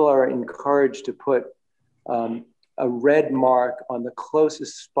people are encouraged to put a red mark on the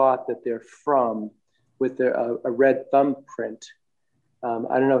closest spot that they're from with a red thumbprint.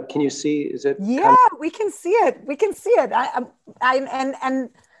 I don't know. Can you see? Is it? Yeah, we can see it. We can see it. And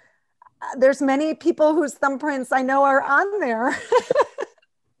there's many people whose thumbprints I know are on there.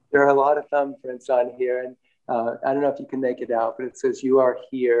 There are a lot of thumbprints on here, and I don't know if you can make it out, but it says "You are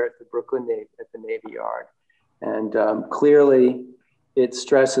here at the Brooklyn at the Navy Yard," and clearly, it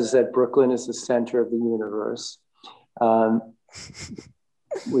stresses that Brooklyn is the center of the universe.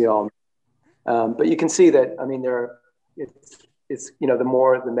 We all, but you can see that. I mean, it's the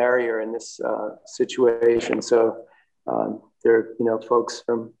more the merrier in this situation. So there are folks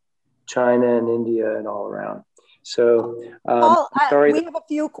from China and India and all around. So Paul,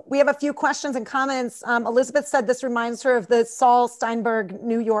 we have a few questions and comments. Elizabeth said this reminds her of the Saul Steinberg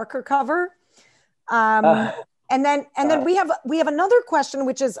New Yorker cover. And then we have another question,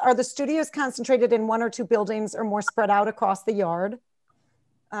 which is, are the studios concentrated in one or two buildings or more spread out across the yard?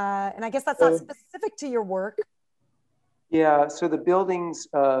 And I guess that's not specific to your work. Yeah, so the buildings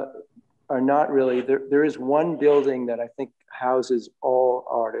are not really, there is one building that I think houses all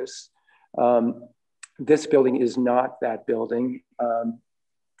artists. This building is not that building.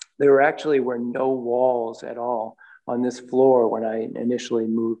 There actually were no walls at all on this floor when I initially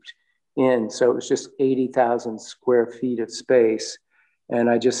moved in. So it was just 80,000 square feet of space. And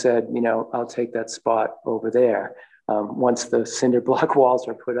I just said, you know, I'll take that spot over there once the cinder block walls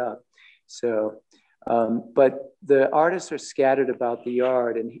are put up. So, but the artists are scattered about the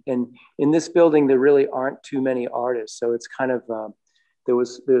yard. And in this building, there really aren't too many artists. So it's kind of, there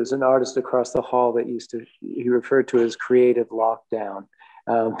was an artist across the hall that he referred to as creative lockdown.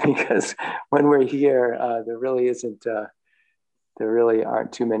 Because when we're here, there really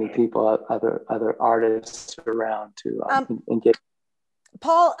aren't too many people, other artists around to engage.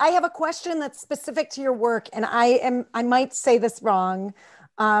 Paul, I have a question that's specific to your work, and I might say this wrong,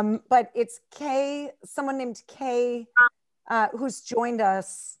 but it's someone named Kay, who's joined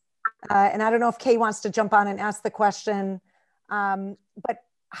us, and I don't know if Kay wants to jump on and ask the question, but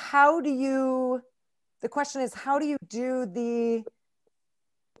the question is, how do you do the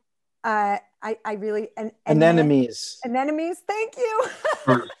anemones. Anemones, thank you.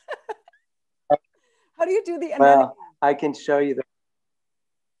 How do you do the anemones? Well, I can show you that.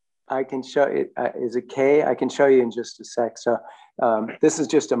 I can show it. Is it K? I can show you in just a sec. So this is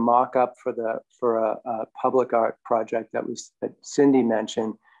just a mock-up for a public art project that Cindy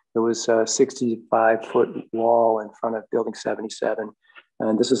mentioned. There was a 65-foot wall in front of Building 77,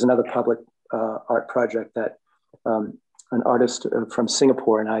 and this is another public art project that an artist from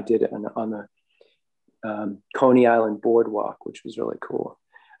Singapore and I did it on the Coney Island Boardwalk, which was really cool.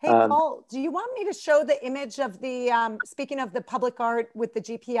 Hey, Paul, do you want me to show the image of the, speaking of the public art with the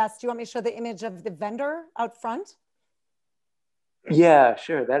GPS, do you want me to show the image of the vendor out front? Yeah,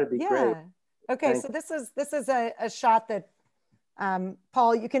 sure, that'd be great. Okay, so this is a shot that,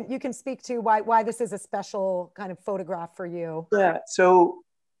 Paul, you can speak to why this is a special kind of photograph for you. Yeah, so,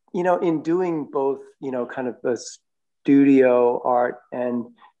 you know, in doing both, you know, kind of the studio art and,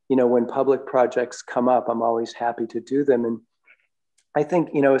 you know, when public projects come up, I'm always happy to do them. And I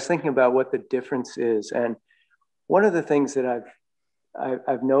think, you know, I was thinking about what the difference is. And one of the things that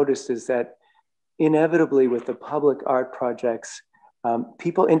I've noticed is that inevitably with the public art projects,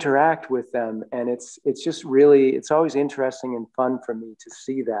 people interact with them. And it's just really, it's always interesting and fun for me to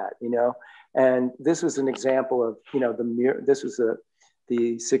see that, you know. And this was an example of, you know, this was the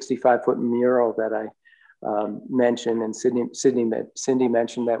 65-foot mural that I mentioned, and Cindy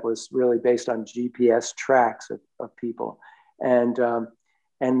mentioned, that was really based on GPS tracks of people. And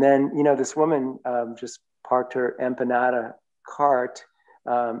then, you know, this woman just parked her empanada cart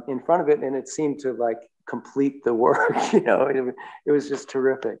in front of it, and it seemed to like complete the work. You know, it was just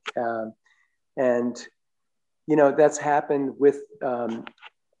terrific. And you know, that's happened with the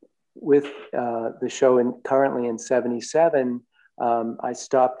show currently in 77. I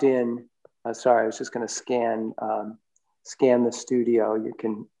stopped in. Sorry, I was just going to scan the studio. You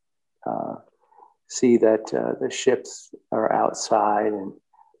can see that the ships are outside, and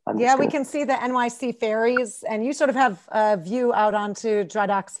we can see the NYC ferries, and you sort of have a view out onto dry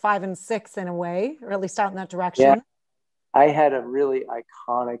docks 5 and 6 in a way, or at least out in that direction. Yeah, I had a really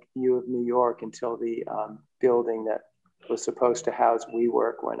iconic view of New York until the building that was supposed to house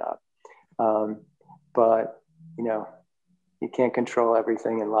WeWork went up. But you know, you can't control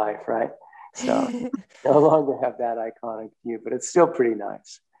everything in life, right? So no longer have that iconic view, but it's still pretty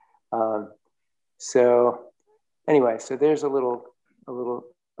nice. So anyway, so there's a little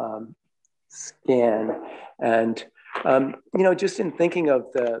scan, and you know, just in thinking of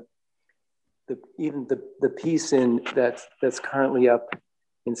even the piece that's currently up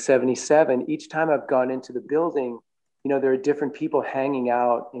in 77, each time I've gone into the building, you know, there are different people hanging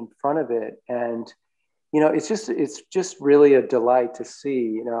out in front of it, and you know, it's just really a delight to see.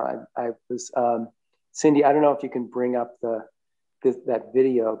 You know, I was Cindy, I don't know if you can bring up that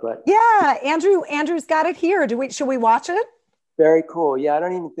video, but yeah, Andrew's got it here. Should we watch it? Very cool. Yeah, I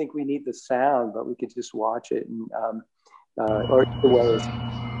don't even think we need the sound, but we could just watch it, and or the ways.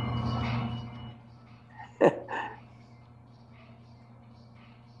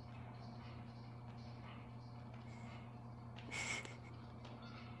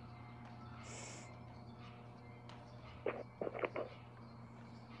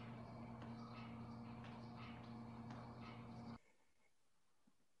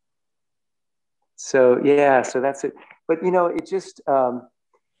 So yeah, so that's it. But you know, it just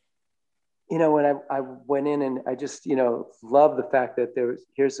you know, when I went in and I just, you know, love the fact that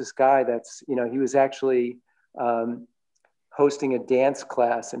here's this guy that's, you know, he was actually hosting a dance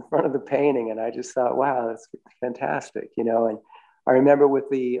class in front of the painting. And I just thought, wow, that's fantastic, you know. And I remember with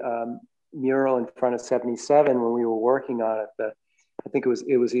the mural in front of 77, when we were working on it, I think it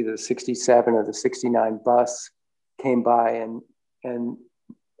was either the 67 or the 69 bus came by, and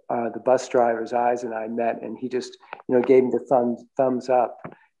the bus driver's eyes and I met, and he just, you know, gave me the thumbs up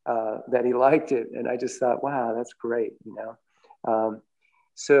that he liked it. And I just thought, wow, that's great, you know.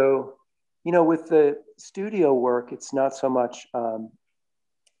 So, you know, with the studio work, it's not so much,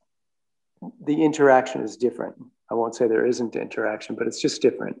 the interaction is different. I won't say there isn't interaction, but it's just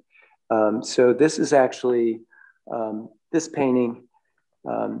different. So this is actually, this painting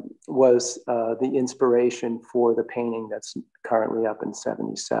was the inspiration for the painting that's currently up in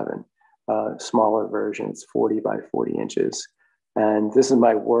 77, smaller version. It's 40 by 40 inches. And this is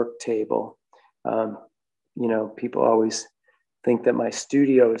my work table. You know, people always think that my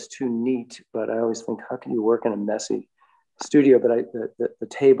studio is too neat, but I always think, how can you work in a messy studio? But the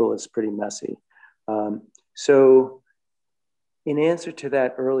table is pretty messy. So in answer to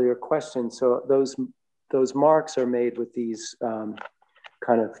that earlier question, so those marks are made with these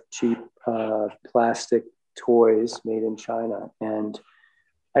kind of cheap plastic toys made in China. And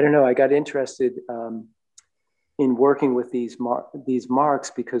I don't know, I got interested in working with these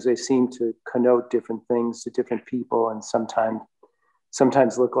marks because they seem to connote different things to different people, and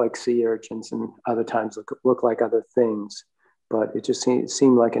sometimes look like sea urchins and other times look like other things. But it just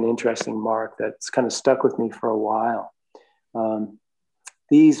seemed like an interesting mark that's kind of stuck with me for a while.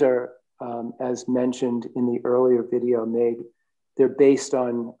 These are, as mentioned in the earlier video, they're based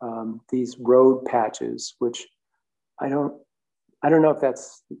on these road patches, which I don't know if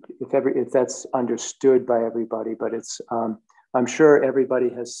that's understood by everybody, but it's I'm sure everybody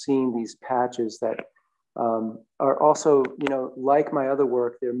has seen these patches that are also, you know, like my other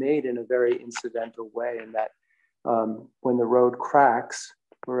work, they're made in a very incidental way, in that when the road cracks,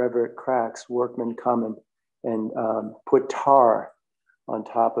 wherever it cracks, workmen come and put tar on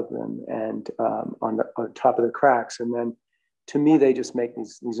top of them and on top of the cracks, and then to me they just make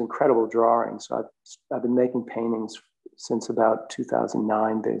these incredible drawings. So I've been making paintings since about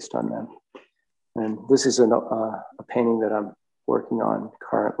 2009 based on them, and this is a painting that I'm working on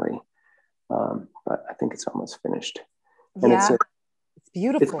currently, but I think it's almost finished. And yeah, it's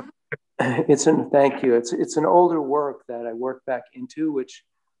beautiful. Thank you. It's an older work that I worked back into, which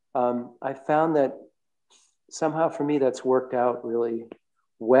I found that somehow for me that's worked out really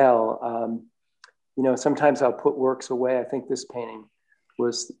well. You know, sometimes I'll put works away. I think this painting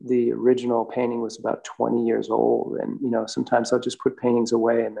the original painting was about 20 years old. And, you know, sometimes I'll just put paintings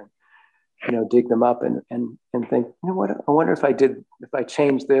away and then, you know, dig them up and think, you know what, I wonder if I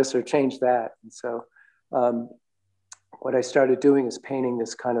changed this or changed that. And so what I started doing is painting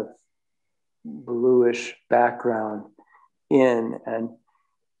this kind of bluish background in, and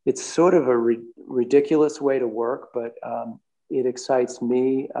it's sort of a ridiculous way to work, but it excites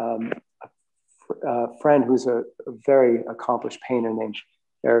me. A friend who's a very accomplished painter named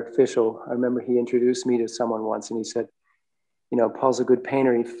Eric Fischel, I remember he introduced me to someone once, and he said, you know, Paul's a good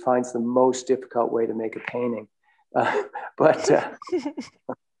painter. He finds the most difficult way to make a painting. But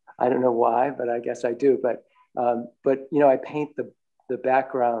I don't know why, but I guess I do. But you know, I paint the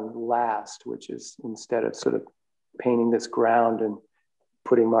background last, which is, instead of sort of painting this ground and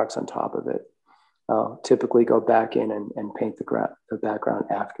putting marks on top of it, I'll typically go back in and paint the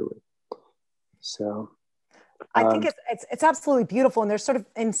background afterward. So I think it's absolutely beautiful. And there's sort of,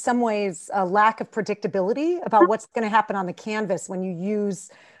 in some ways, a lack of predictability about what's going to happen on the canvas when you use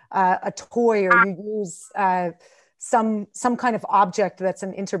a toy, or you use some kind of object that's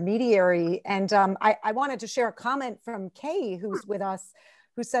an intermediary. And I wanted to share a comment from Kay, who's with us,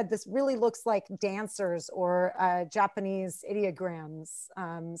 who said this really looks like dancers or Japanese ideograms.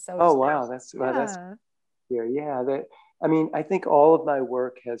 Oh, wow, that's here. Yeah, I mean, I think all of my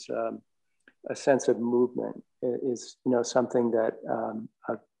work has a sense of movement. Is, you know, something that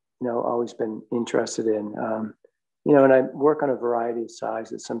I've, you know, always been interested in. You know, and I work on a variety of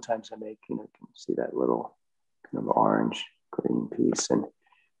sizes. Sometimes I make, you know, you can see that little kind of orange green piece, and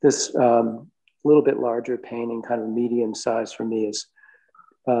this little bit larger painting, kind of medium size for me, is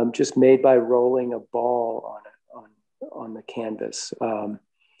just made by rolling a ball on the canvas,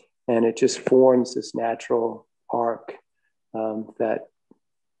 and it just forms this natural arc that.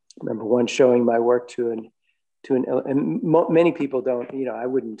 I remember once showing my work to many people don't, you know, I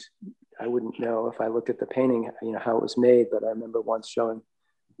wouldn't know if I looked at the painting, you know, how it was made, but I remember once showing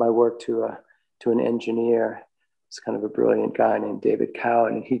my work to an engineer It's kind of a brilliant guy named David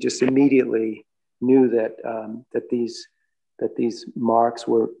Cowan, and he just immediately knew that that these marks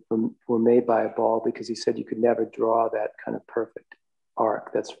were made by a ball, because he said you could never draw that kind of perfect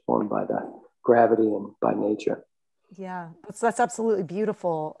arc that's formed by the gravity and by nature. Yeah, that's absolutely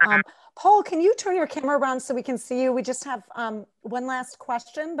beautiful. Paul, can you turn your camera around so we can see you? We just have one last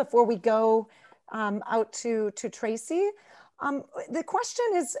question before we go out to Tracy. The question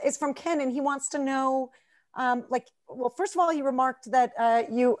is from Ken, and he wants to know, well, first of all, he remarked that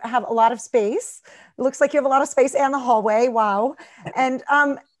you have a lot of space. It looks like you have a lot of space and the hallway. Wow. And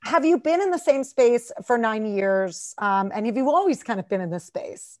have you been in the same space for 9 years? And have you always kind of been in this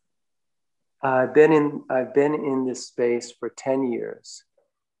space? I've been in this space for 10 years,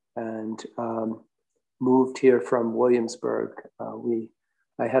 and moved here from Williamsburg.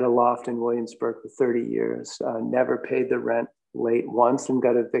 I had a loft in Williamsburg for 30 years, never paid the rent late once, and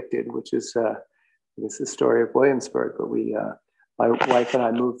got evicted, which is the story of Williamsburg. But my wife and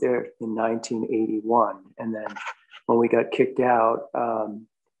I moved there in 1981. And then when we got kicked out, I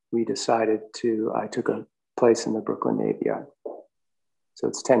took a place in the Brooklyn Navy Yard. So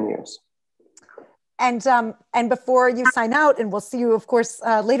it's 10 years. And before you sign out, and we'll see you, of course,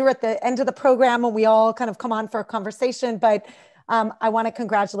 later at the end of the program when we all kind of come on for a conversation, but I want to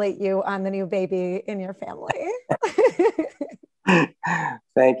congratulate you on the new baby in your family.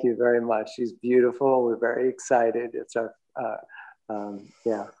 Thank you very much. She's beautiful. We're very excited. It's our,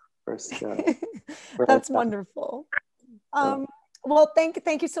 first. That's wonderful. Well,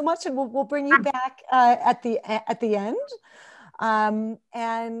 thank you so much, and we'll bring you back at the end.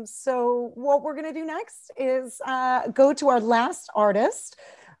 And so what we're going to do next is go to our last artist.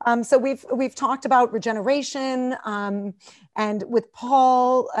 So we've talked about regeneration, and with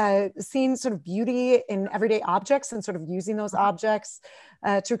Paul, seeing sort of beauty in everyday objects and sort of using those objects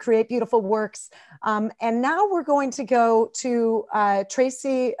to create beautiful works. And now we're going to go to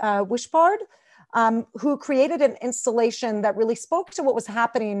Tracy Wuischpard, who created an installation that really spoke to what was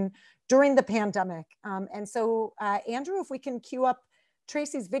happening during the pandemic. And so Andrew, if we can cue up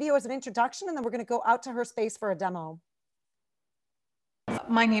Tracy's video as an introduction, and then we're going to go out to her space for a demo.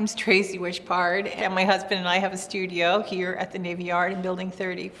 My name's Tracy Wuischpard, and my husband and I have a studio here at the Navy Yard in Building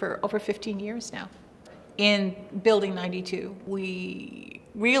 30 for over 15 years now. In Building 92, we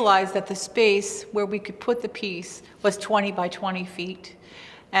realized that the space where we could put the piece was 20 by 20 feet.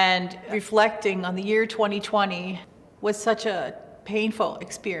 And reflecting on the year 2020 was such a painful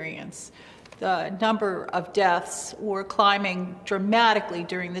experience. The number of deaths were climbing dramatically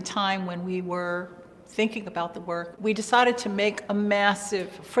during the time when we were thinking about the work. We decided to make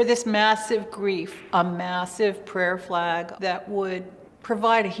for this massive grief, a massive prayer flag that would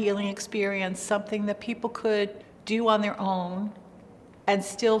provide a healing experience, something that people could do on their own and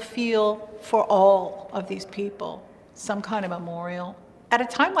still feel for all of these people, some kind of memorial. At a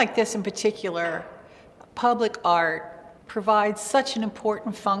time like this in particular, public art provides such an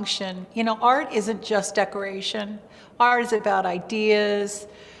important function. You know, art isn't just decoration. Art is about ideas.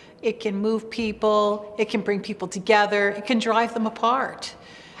 It can move people. It can bring people together. It can drive them apart.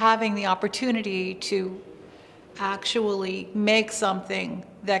 Having the opportunity to actually make something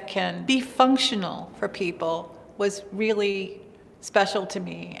that can be functional for people was really special to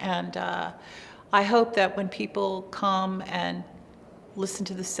me. And I hope that when people come and listen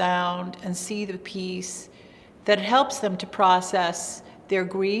to the sound and see the piece, that it helps them to process their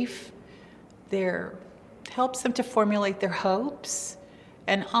grief, helps them to formulate their hopes,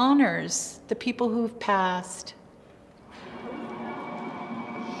 and honors the people who've passed.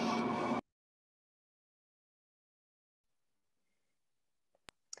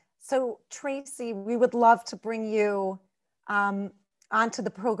 So Tracy, we would love to bring you onto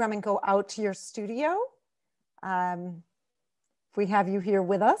the program and go out to your studio. If we have you here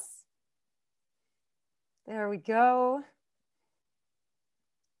with us. There we go.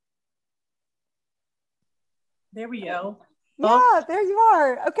 There we go. Yeah, oh, there you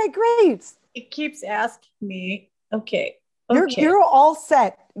are. Okay, great. It keeps asking me. Okay. You're all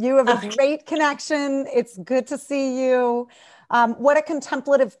set. You have a great connection. It's good to see you. What a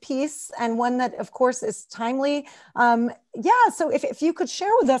contemplative piece, and one that, of course, is timely. Yeah, so if you could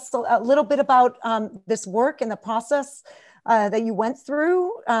share with us a little bit about this work and the process that you went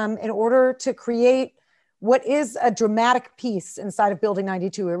through in order to create what is a dramatic piece inside of Building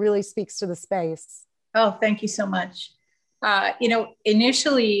 92. It really speaks to the space. Oh, thank you so much.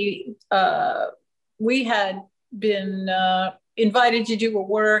 Initially, we had been invited to do a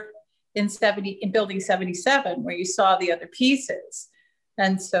work in Building 77, where you saw the other pieces.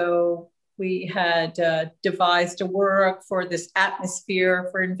 And so we had devised a work for this atmosphere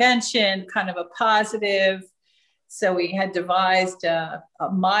for invention, kind of a positive So we had devised a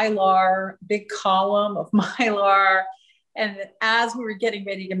Mylar, big column of Mylar. And as we were getting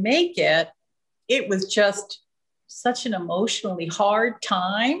ready to make it, it was just such an emotionally hard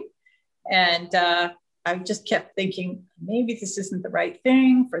time. And I just kept thinking, maybe this isn't the right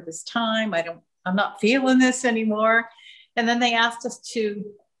thing for this time. I'm not feeling this anymore. And then they asked us to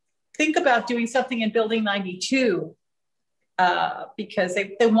think about doing something in Building 92 because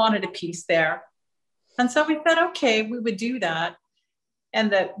they wanted a piece there. And so we thought, okay, we would do that. And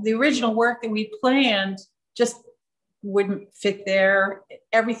the original work that we planned just wouldn't fit there.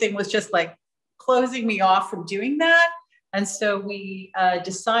 Everything was just like closing me off from doing that. And so we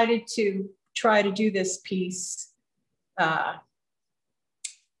decided to try to do this piece that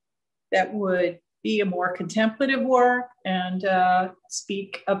would be a more contemplative work and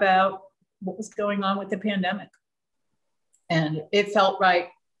speak about what was going on with the pandemic. And it felt right.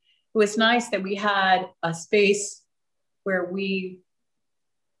 It was nice that we had a space where we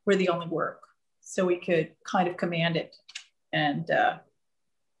were the only work, so we could kind of command it. And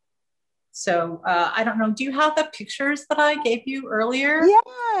so I don't know, do you have the pictures that I gave you earlier? Yeah.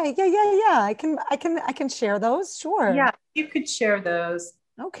 I can share those. Sure. Yeah, you could share those.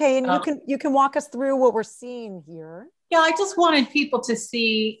 Okay, and you can walk us through what we're seeing here. Yeah, I just wanted people to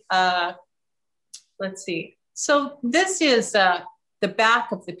see. Let's see. So this is the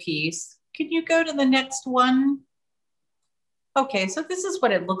back of the piece. Can you go to the next one? Okay, so this is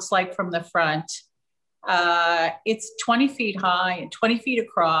what it looks like from the front. It's 20 feet high and 20 feet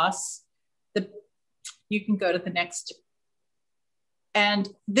across. You can go to the next. And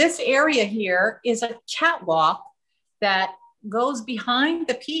this area here is a catwalk that goes behind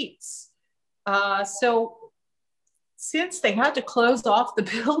the piece. So since they had to close off the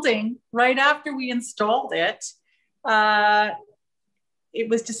building right after we installed it, it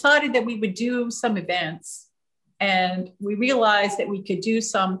was decided that we would do some events, and we realized that we could do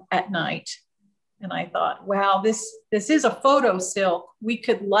some at night. And I thought, wow, this is a photo silk. We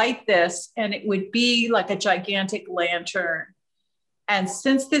could light this and it would be like a gigantic lantern. And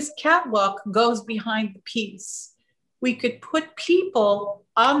since this catwalk goes behind the piece, we could put people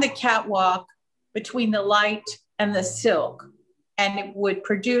on the catwalk between the light and the silk, and it would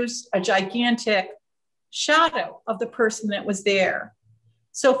produce a gigantic shadow of the person that was there.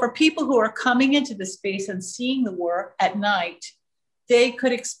 So for people who are coming into the space and seeing the work at night, they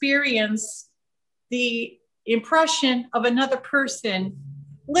could experience the impression of another person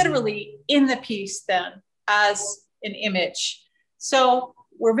literally in the piece then as an image. So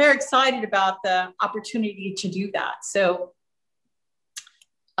we're very excited about the opportunity to do that. So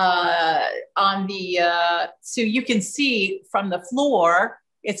so you can see from the floor,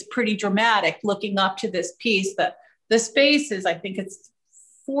 it's pretty dramatic looking up to this piece. The space is, I think it's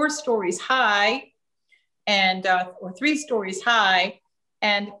 4 stories high and or 3 stories high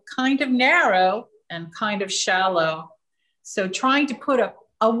and kind of narrow and kind of shallow. So trying to put a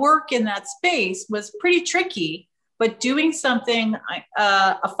work in that space was pretty tricky, but doing something,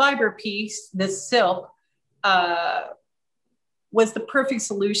 a fiber piece, this silk, was the perfect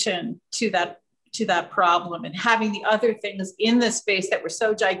solution to that problem. And having the other things in the space that were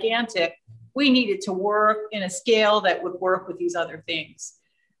so gigantic, we needed to work in a scale that would work with these other things.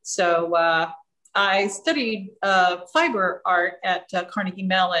 So I studied fiber art at Carnegie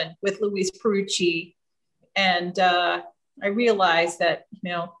Mellon with Luis Perucci. And I realized that,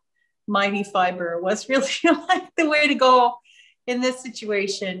 mighty fiber was really like the way to go in this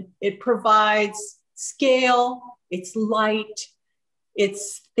situation. It provides scale, it's light,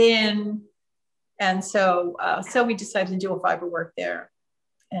 it's thin. And so we decided to do a fiber work there.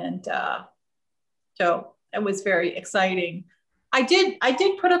 And so it was very exciting. I did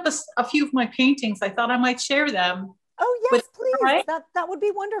put up a few of my paintings. I thought I might share them. Oh yes, please. Right? That would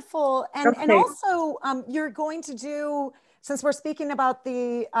be wonderful. And okay. And also you're going to do, since we're speaking about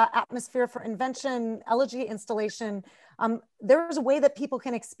the Atmosphere for Invention elegy installation, there's a way that people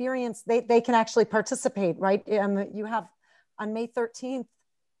can experience, they can actually participate, right? You have on May 13th.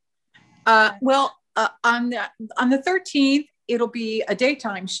 On the 13th, it'll be a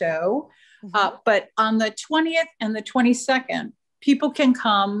daytime show, but on the 20th and the 22nd, people can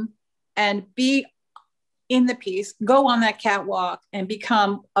come and be in the piece, go on that catwalk and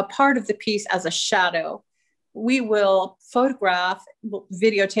become a part of the piece as a shadow. We will photograph,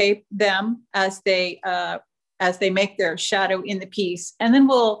 videotape them as they make their shadow in the piece. And then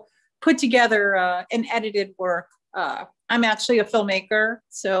we'll put together an edited work. I'm actually a filmmaker,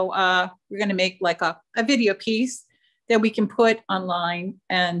 so we're going to make like a video piece that we can put online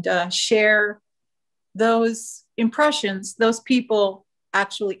and share those impressions, those people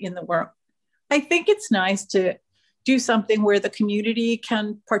actually in the work. I think it's nice to do something where the community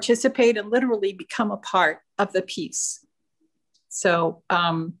can participate and literally become a part of the piece. So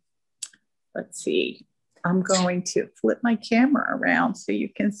let's see. I'm going to flip my camera around so you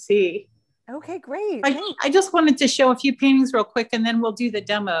can see. Okay, great. I just wanted to show a few paintings real quick, and then we'll do the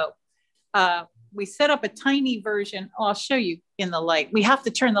demo. We set up a tiny version. Oh, I'll show you in the light. We have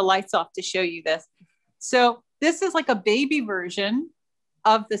to turn the lights off to show you this. So this is like a baby version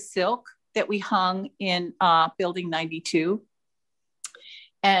of the silk that we hung in building 92.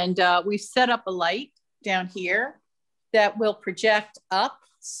 And we've set up a light down here that will project up.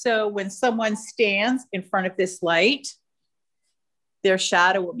 So when someone stands in front of this light, their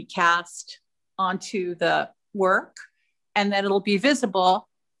shadow will be cast onto the work, and then it'll be visible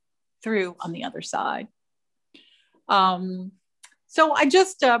through on the other side. So I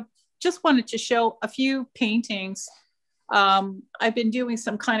just wanted to show a few paintings. I've been doing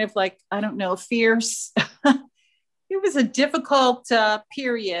some kind of like, I don't know, fierce. It was a difficult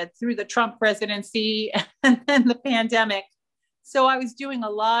period through the Trump presidency and then the pandemic. So I was doing a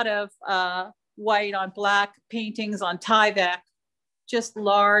lot of white on black paintings on Tyvek, just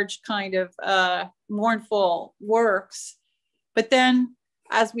large kind of mournful works. But then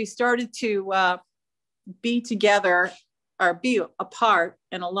as we started to be together or be apart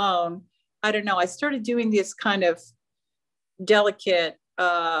and alone, I don't know, I started doing this kind of delicate,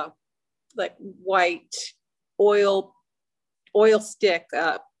 like white oil stick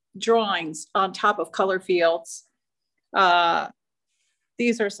drawings on top of color fields.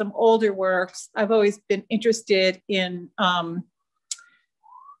 These are some older works. I've always been interested in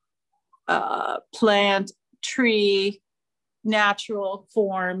plant, tree, natural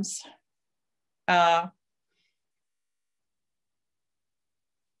forms.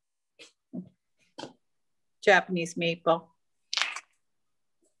 Japanese maple.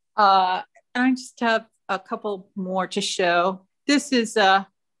 And I just have a couple more to show. This is, I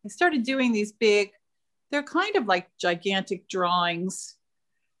started doing these big, they're kind of like gigantic drawings.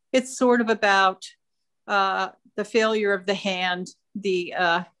 It's sort of about the failure of the hand, the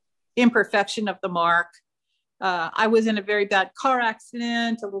imperfection of the mark. I was in a very bad car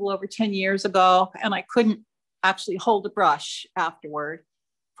accident a little over 10 years ago, and I couldn't actually hold a brush afterward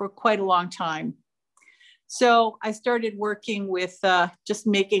for quite a long time. So I started working with just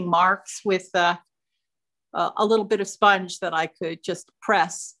making marks with a little bit of sponge that I could just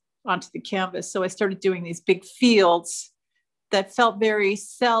press onto the canvas. So I started doing these big fields that felt very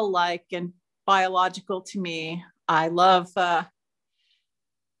cell-like and biological to me. I love the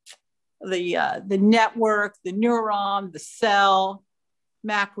network, the neuron, the cell,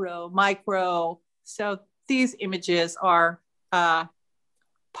 macro, micro. So these images are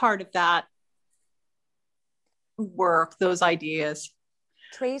part of that work, those ideas.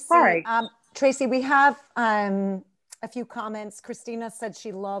 Tracy, right. Tracy, we have a few comments. Christina said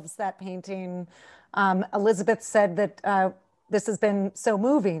she loves that painting. Elizabeth said that this has been so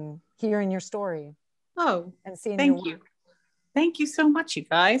moving hearing your story. Oh, and seeing thank you. Thank you so much, you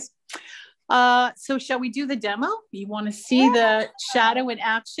guys. So shall we do the demo? You want to see the shadow in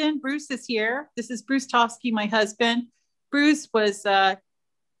action? Bruce is here. This is Bruce Tosky, my husband. Bruce was, I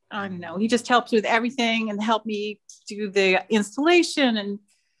don't know, he just helps with everything and helped me do the installation, and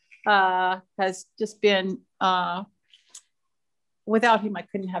has just been, without him, I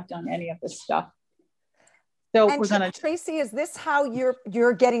couldn't have done any of this stuff. So and we're gonna. Tracy, is this how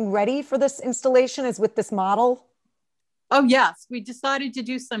you're getting ready for this installation, is with this model? Oh yes, we decided to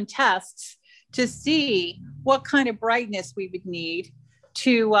do some tests to see what kind of brightness we would need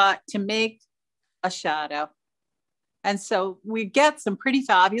to make a shadow. And so we get some pretty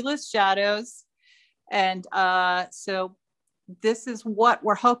fabulous shadows. And so this is what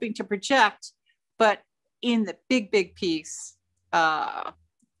we're hoping to project, but in the big piece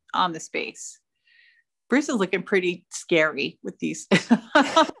on the space. Bruce is looking pretty scary with these.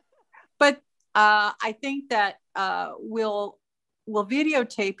 But I think that we'll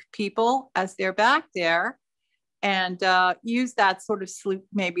videotape people as they're back there, and use that sort of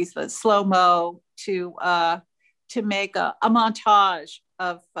maybe slow-mo to make a montage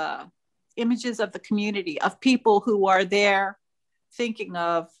of images of the community, of people who are there thinking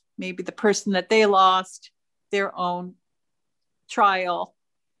of maybe the person that they lost, their own trial,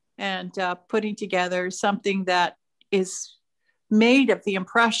 and putting together something that is made of the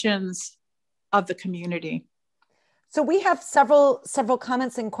impressions of the community. So we have several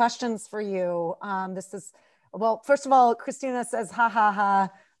comments and questions for you. This is, well, first of all, Christina says, ha ha ha,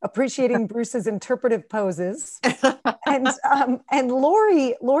 appreciating Bruce's interpretive poses. And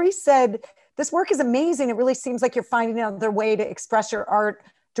Lori said, this work is amazing. It really seems like you're finding another way to express your art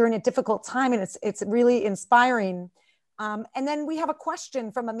during a difficult time, and it's really inspiring. And then we have a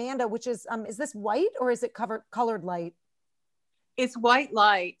question from Amanda, which is this white or is it colored light? It's white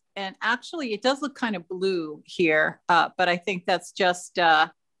light, and actually it does look kind of blue here, but I think that's just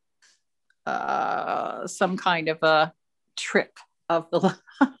some kind of a trick of the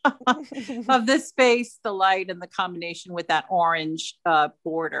of this space, the light, and the combination with that orange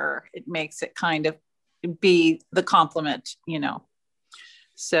border. It makes it kind of be the complement, you know.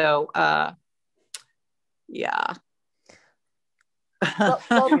 So yeah.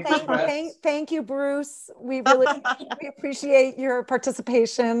 Thank you, Bruce. We we appreciate your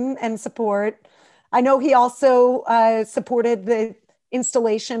participation and support. I know he also supported the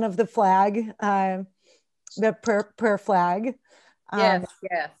installation of the flag, the prayer flag. Yes.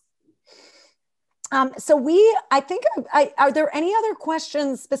 So I think, are there any other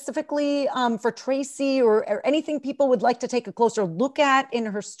questions specifically for Tracy or anything people would like to take a closer look at in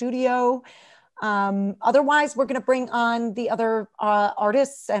her studio? Otherwise, we're going to bring on the other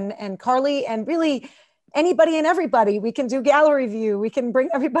artists and Carli, and really anybody and everybody. We can do gallery view. We can bring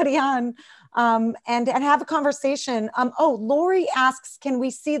everybody on and have a conversation. Oh, Lori asks, can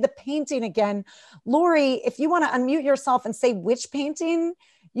we see the painting again? Lori, if you want to unmute yourself and say which painting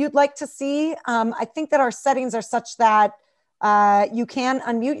you'd like to see. I think that our settings are such that you can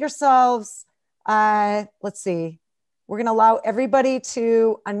unmute yourselves. Let's see. We're going to allow everybody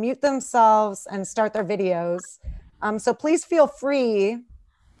to unmute themselves and start their videos. So please feel free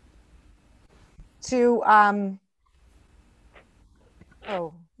to,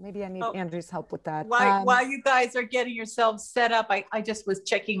 oh, maybe I need Andrew's help with that. While you guys are getting yourselves set up, I just was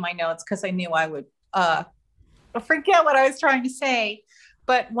checking my notes because I knew I would forget what I was trying to say.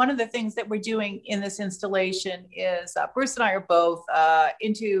 But one of the things that we're doing in this installation is Bruce and I are both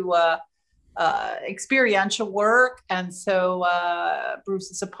into experiential work. And so Bruce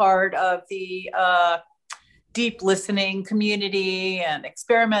is a part of the deep listening community and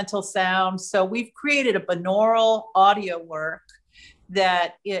experimental sound. So we've created a binaural audio work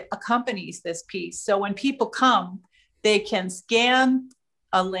that it accompanies this piece. So when people come, they can scan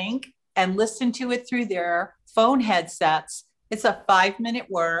a link and listen to it through their phone headsets. It's a 5-minute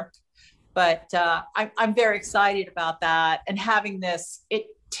work, but I'm very excited about that. And having this, it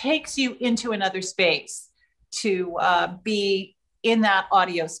takes you into another space to be in that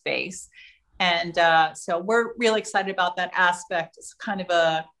audio space. And so we're really excited about that aspect. It's kind of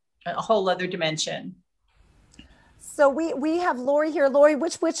a whole other dimension. So we have Lori here. Lori,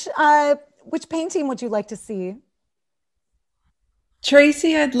 which painting would you like to see?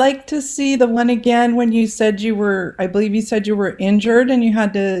 Tracy, I'd like to see the one again when you said I believe you said you were injured and you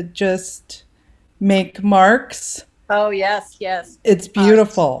had to just make marks. Oh, yes. It's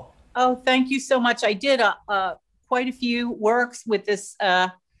beautiful. Oh, thank you so much. I did quite a few works with this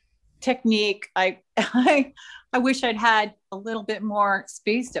technique. I wish I'd had a little bit more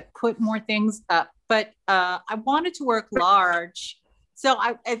space to put more things up, but I wanted to work large. So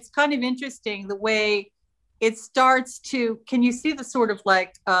it's kind of interesting the way it starts to, can you see the sort of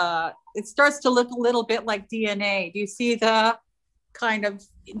like, it starts to look a little bit like DNA. Do you see the kind of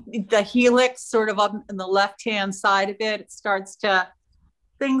the helix sort of on the left-hand side of it?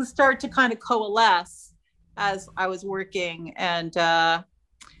 Things start to kind of coalesce as I was working. And I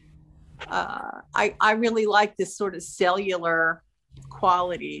really like this sort of cellular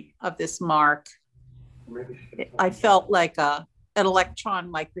quality of this mark. I felt like an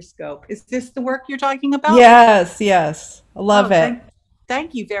electron microscope. Is this the work you're talking about? Yes. I love it.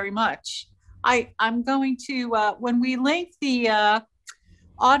 Thank you very much. I'm going to, when we link the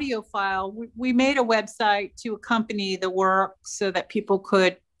audio file, we made a website to accompany the work so that people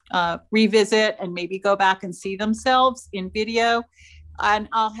could revisit and maybe go back and see themselves in video. And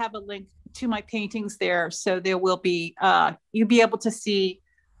I'll have a link to my paintings there. So there will be, you'll be able to see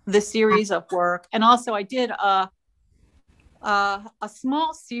the series of work. And also I did a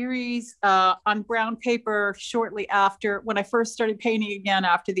small series on brown paper shortly after, when I first started painting again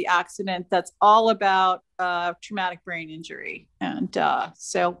after the accident, that's all about traumatic brain injury. And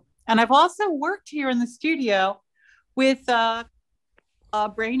and I've also worked here in the studio with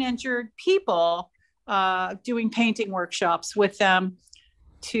brain injured people, doing painting workshops with them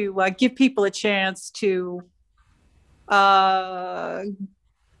to give people a chance to have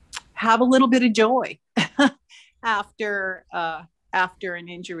a little bit of joy after an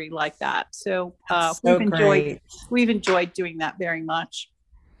injury like that. So, we've enjoyed doing that very much.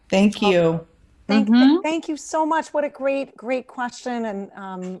 Thank you. Thank you so much. What a great question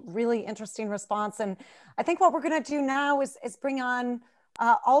and really interesting response. And I think what we're going to do now is bring on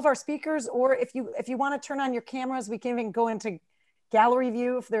all of our speakers, or if you want to turn on your cameras, we can even go into gallery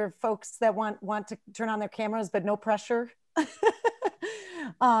view if there are folks that want to turn on their cameras, but no pressure.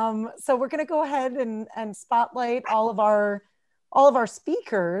 So we're going to go ahead and spotlight all of our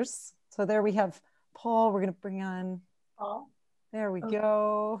speakers. So there we have Paul. We're going to bring on Paul. There we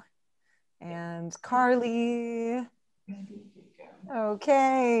go. And Carli.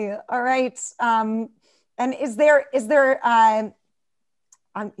 Okay. All right. And is there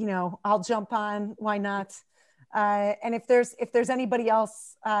I'll jump on, why not? And if there's anybody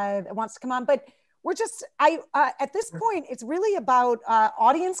else that wants to come on, but we're just, at this point, it's really about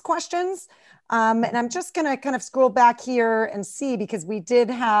audience questions. And I'm just gonna kind of scroll back here and see, because we did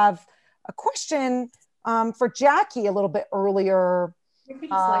have a question for Jackie a little bit earlier.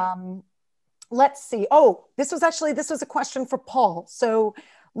 Let's see. Oh, this was a question for Paul. So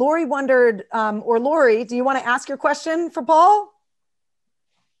Lori wondered, or Lori, do you want to ask your question for Paul?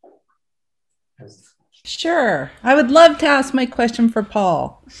 Sure. I would love to ask my question for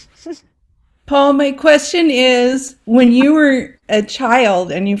Paul. Paul, my question is, when you were a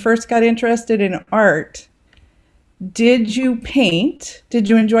child and you first got interested in art, did you paint? Did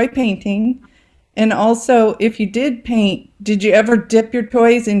you enjoy painting? And also, if you did paint, did you ever dip your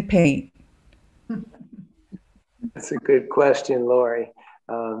toys in paint? That's a good question, Lori.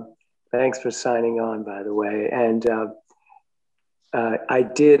 Thanks for signing on, by the way. And I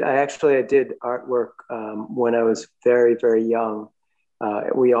did artwork when I was very, very young.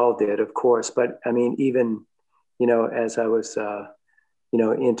 We all did, of course. But I mean, even, as I was,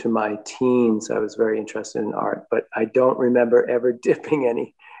 into my teens, I was very interested in art. But I don't remember ever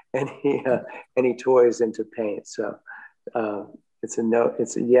dipping any toys into paint. So it's a no.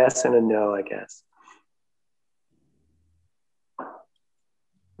 It's a yes and a no, I guess.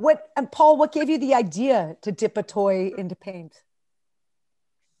 Paul, what gave you the idea to dip a toy into paint?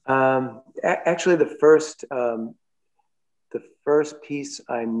 Actually, the first piece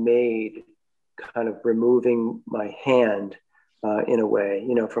I made, kind of removing my hand in a way,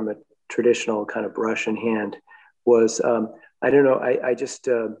 from a traditional kind of brush in hand, was I don't know. I just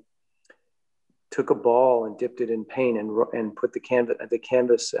took a ball and dipped it in paint and put the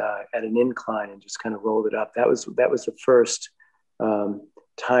canvas at an incline and just kind of rolled it up. That was the first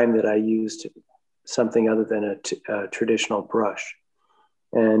time that I used something other than a traditional brush.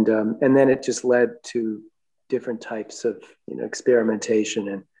 And then it just led to different types of experimentation.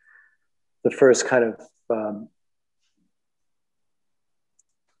 And the first kind of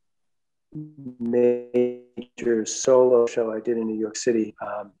major solo show I did in New York City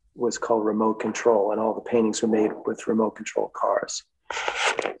was called Remote Control, and all the paintings were made with remote control cars.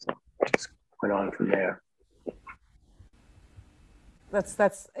 So just went on from there.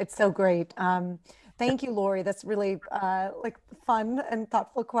 It's so great. Thank you, Lori. That's really fun and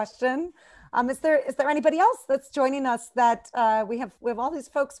thoughtful question. Is there anybody else that's joining us that we have all these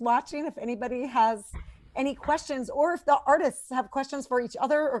folks watching? If anybody has any questions, or if the artists have questions for each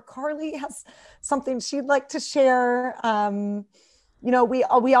other, or Carli has something she'd like to share.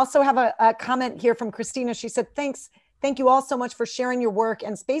 We also have a comment here from Christina. She said, thank you all so much for sharing your work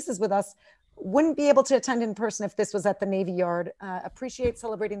and spaces with us. Wouldn't be able to attend in person if this was at the Navy Yard. Appreciate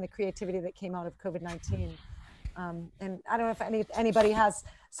celebrating the creativity that came out of COVID-19. And I don't know if anybody has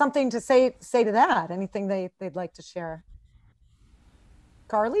something to say to that, anything they'd like to share.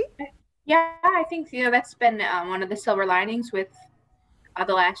 Carli? Yeah, I think that's been one of the silver linings with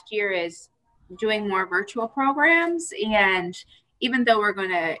the last year is doing more virtual programs. And even though we're going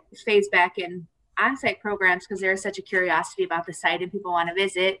to phase back in on-site programs because there's such a curiosity about the site and people want to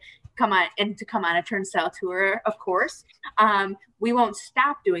visit, come on a turnstile tour, of course, we won't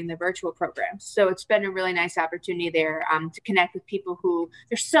stop doing the virtual programs. So it's been a really nice opportunity there to connect with people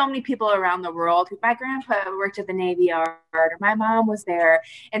there's so many people around the world. My grandpa worked at the Navy Yard, or my mom was there.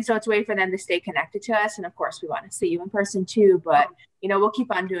 And so it's a way for them to stay connected to us. And of course, we want to see you in person too, but we'll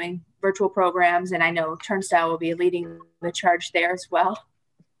keep on doing virtual programs. And I know Turnstile will be leading the charge there as well.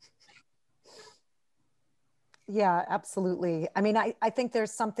 Yeah, absolutely. I mean, I think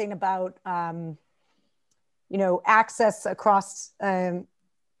there's something about, access across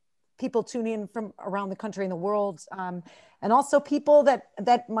people tuning in from around the country and the world, and also people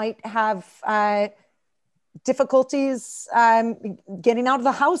that might have difficulties getting out of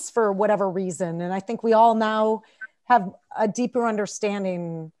the house for whatever reason. And I think we all now have a deeper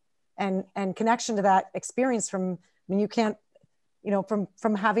understanding and connection to that experience you can't,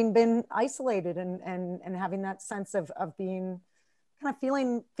 from having been isolated and having that sense of being kind of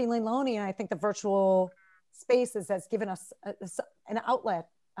feeling lonely. And I think the virtual spaces has given us an outlet.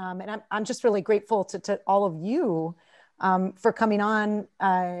 And I'm just really grateful to all of you for coming on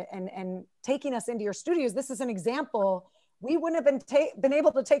and taking us into your studios. This is an example we wouldn't have been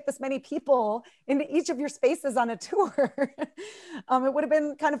able to take this many people into each of your spaces on a tour. It would have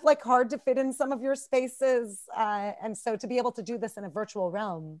been kind of like hard to fit in some of your spaces. And so to be able to do this in a virtual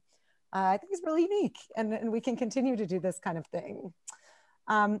realm, I think is really unique, and we can continue to do this kind of thing.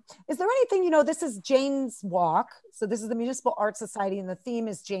 Is there anything, this is Jane's Walk. So this is the Municipal Art Society, and the theme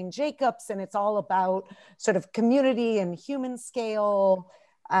is Jane Jacobs, and it's all about sort of community and human scale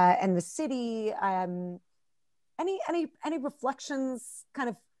and the city. Any reflections kind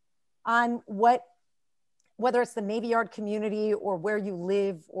of on whether it's the Navy Yard community or where you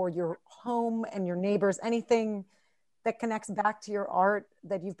live or your home and your neighbors, anything that connects back to your art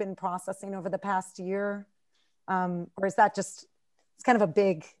that you've been processing over the past year? Or is that just, it's kind of a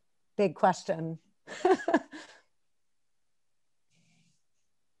big question?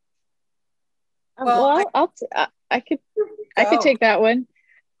 Well, I could take that one.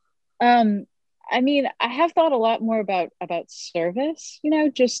 I mean, I have thought a lot more about service,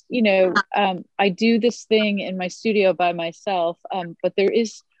 I do this thing in my studio by myself, but there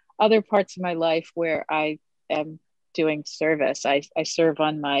is other parts of my life where I am doing service. I serve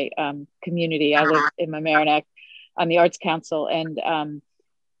on my community. I live in Mamaroneck on the Arts Council, and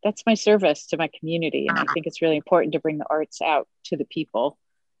that's my service to my community. And I think it's really important to bring the arts out to the people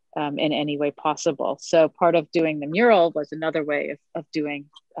in any way possible. So part of doing the mural was another way of doing,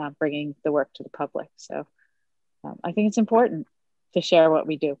 bringing the work to the public. So I think it's important to share what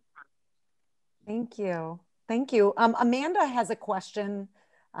we do. Thank you. Thank you. Amanda has a question.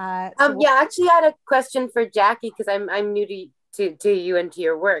 Yeah, actually I had a question for Jackie, because I'm new to you and to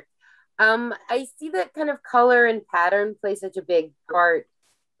your work. I see that kind of color and pattern play such a big part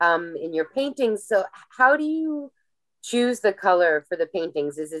in your paintings. So how do you choose the color for the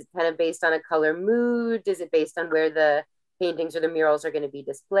paintings? Is it kind of based on a color mood? Is it based on where the paintings or the murals are going to be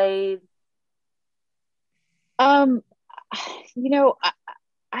displayed? I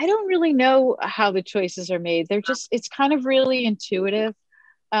don't really know how the choices are made. It's kind of really intuitive.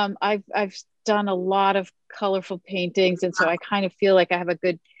 I've done a lot of colorful paintings, and so I kind of feel like I have a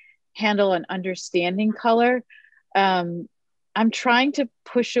good handle on understanding color. I'm trying to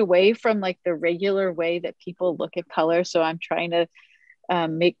push away from like the regular way that people look at color. So I'm trying to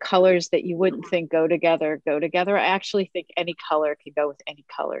make colors that you wouldn't think go together. I actually think any color can go with any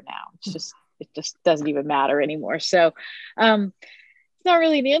color now. It just doesn't even matter anymore. So it's not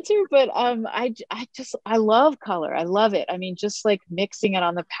really an answer, but I love color. I love it. I mean, just like mixing it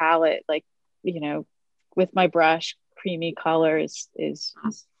on the palette, like, with my brush, creamy colors is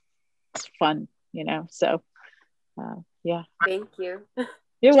fun, so yeah. Thank you.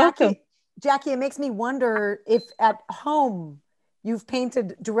 You're welcome. Jackie, it makes me wonder if at home you've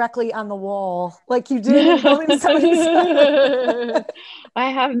painted directly on the wall like you did in Building 77.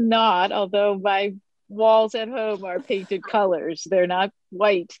 I have not, although my walls at home are painted colors. They're not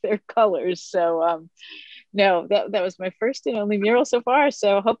white, they're colors. So no, that was my first and only mural so far.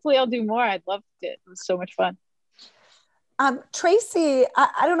 So hopefully I'll do more. I loved it. It was so much fun. Tracy,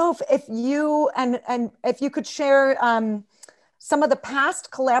 I don't know if you and if you could share some of the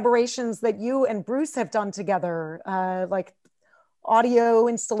past collaborations that you and Bruce have done together, like audio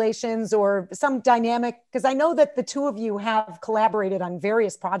installations or some dynamic, because I know that the two of you have collaborated on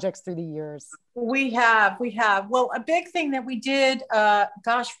various projects through the years. We have. Well, a big thing that we did,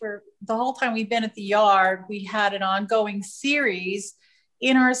 for the whole time we've been at the Yard, we had an ongoing series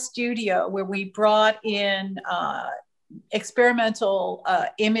in our studio where we brought in experimental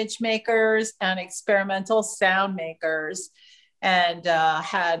image makers and experimental sound makers, and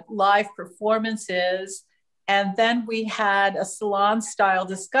had live performances. And then we had a salon style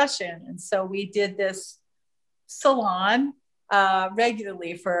discussion. And so we did this salon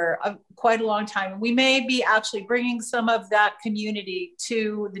regularly for quite a long time. We may be actually bringing some of that community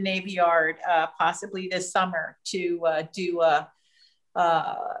to the Navy Yard possibly this summer to do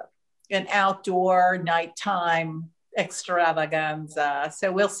an outdoor nighttime extravaganza. So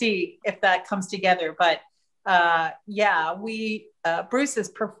we'll see if that comes together. But Bruce has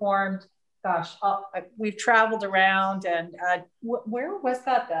performed, we've traveled around, and where was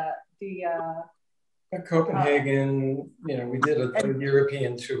that? Copenhagen. We did a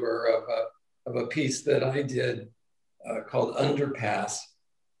European tour of a piece that I did called Underpass,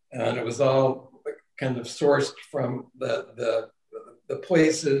 and it was all kind of sourced from the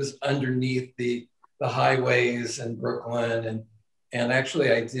places underneath the highways in Brooklyn, and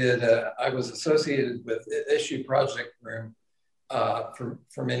actually I was associated with Issue Project Room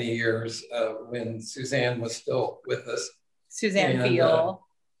for many years when Suzanne was still with us. Suzanne Fiel.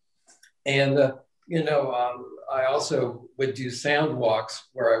 I also would do sound walks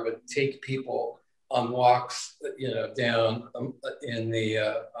where I would take people on walks, down in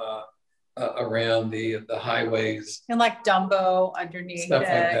the around the highways, and like Dumbo underneath stuff like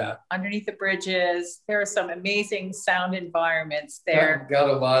that. Underneath the bridges. There are some amazing sound environments there. Got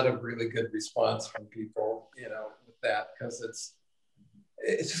a lot of really good response from people, with that, because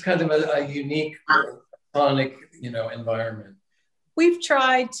it's just kind of a unique sonic, environment. We've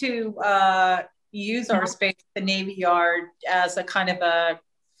tried to use our space at the Navy Yard as a kind of a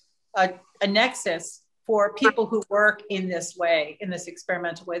nexus for people who work in this way, in this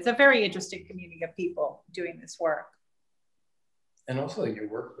experimental way. It's a very interesting community of people doing this work. And also you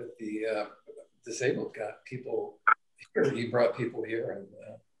work with the disabled people here. You brought people here. And,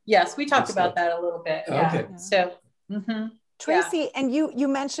 yes, we talked about that a little bit. Yeah. Okay. So, Tracy, and you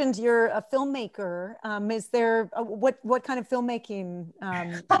mentioned you're a filmmaker. Is there what kind of filmmaking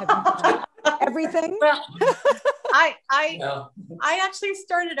have you done? Everything? Well, I actually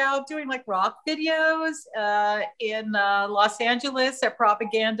started out doing like rock videos in Los Angeles at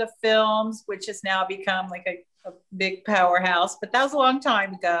Propaganda Films, which has now become like a big powerhouse. But that was a long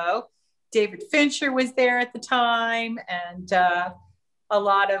time ago. David Fincher was there at the time, and a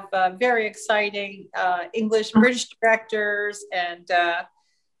lot of very exciting British directors. And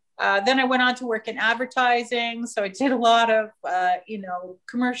then I went on to work in advertising. So I did a lot of,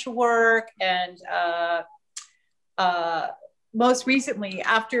 commercial work. And most recently,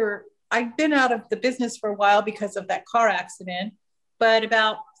 after I've been out of the business for a while because of that car accident, but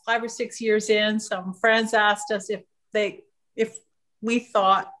about 5 or 6 years in, some friends asked us if we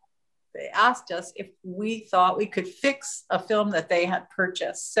thought we could fix a film that they had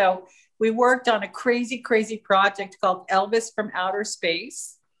purchased. So we worked on a crazy, crazy project called Elvis from Outer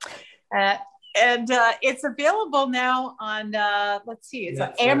Space. And it's available now on, it's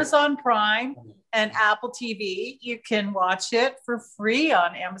on Amazon Prime and Apple TV. You can watch it for free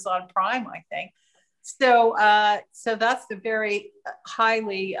on Amazon Prime, I think. So that's the very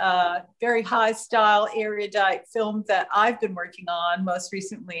very high style, erudite film that I've been working on most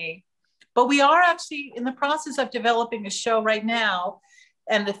recently. But we are actually in the process of developing a show right now.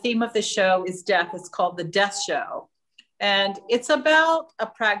 And the theme of the show is death. It's called The Death Show. And it's about a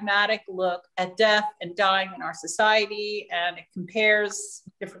pragmatic look at death and dying in our society. And it compares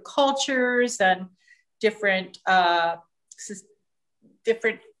different cultures and different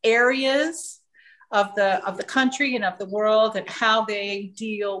areas of the country and of the world and how they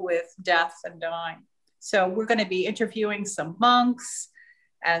deal with death and dying. So we're going to be interviewing some monks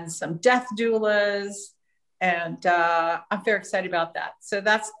and some death doulas. And I'm very excited about that. So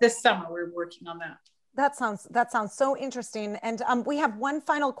that's this summer, we're working on that. That sounds so interesting. And we have one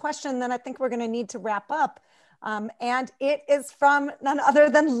final question, then I think we're going to need to wrap up. And it is from none other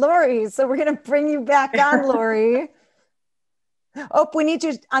than Lori. So we're going to bring you back on, Lori. Oh, we need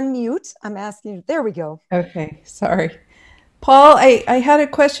you to unmute. I'm asking you. There we go. Okay, sorry. Paul, I had a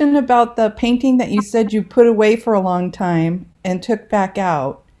question about the painting that you said you put away for a long time and took back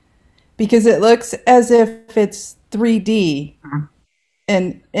out, because it looks as if it's 3D.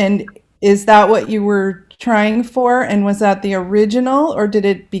 And is that what you were trying for? And was that the original, or did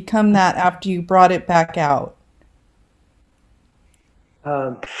it become that after you brought it back out?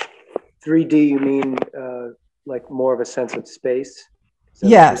 3D, you mean like more of a sense of space?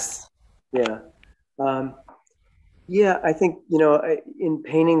 Yes. Yeah. Yeah, I think, in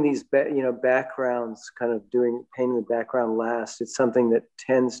painting these, backgrounds, kind of painting the background last, it's something that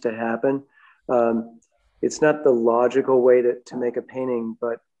tends to happen. It's not the logical way to make a painting,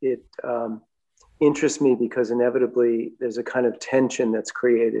 but it interests me because inevitably there's a kind of tension that's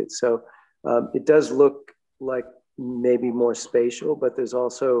created. So it does look like maybe more spatial, but there's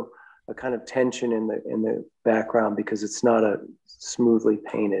also a kind of tension in the background because it's not a smoothly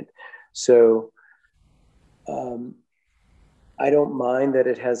painted. So I don't mind that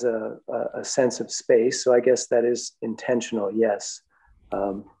it has a sense of space. So I guess that is intentional, yes.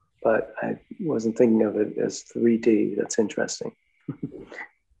 But I wasn't thinking of it as 3D. That's interesting.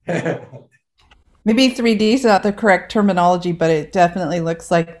 Maybe 3D is not the correct terminology, but it definitely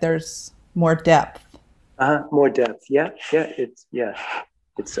looks like there's more depth. More depth. Yeah. It's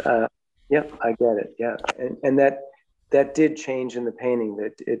I get it. Yeah. And that did change in the painting,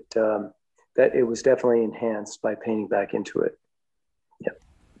 that it was definitely enhanced by painting back into it. Yeah.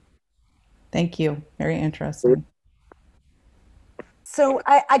 Thank you. Very interesting. So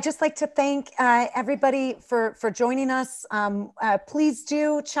I'd just like to thank everybody for joining us. Please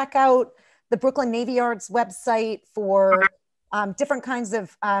do check out the Brooklyn Navy Yard's website for different kinds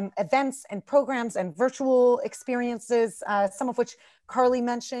of events and programs and virtual experiences, some of which Carli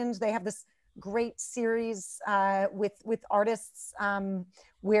mentioned. They have this great series with artists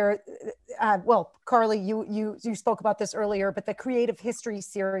where, well, Carli, you spoke about this earlier, but the creative history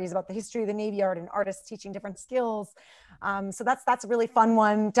series about the history of the Navy Yard and artists teaching different skills. So that's a really fun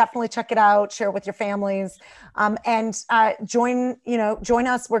one. Definitely check it out, share it with your families, and join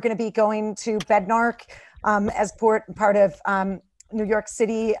us. We're going to be going to Bednark as part of New York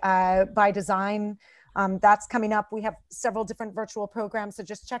City by Design. That's coming up. We have several different virtual programs, so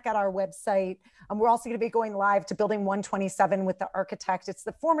just check out our website. We're also going to be going live to Building 127 with the architect. It's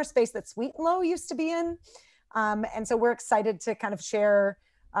the former space that Sweet and Low used to be in. And so we're excited to kind of share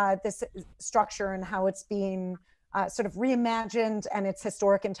this structure and how it's being sort of reimagined and its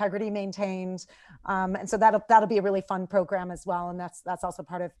historic integrity maintained. And so that'll be a really fun program as well. And that's also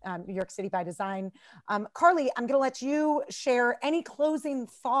part of New York City by Design. Carli, I'm going to let you share any closing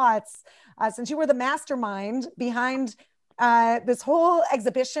thoughts since you were the mastermind behind this whole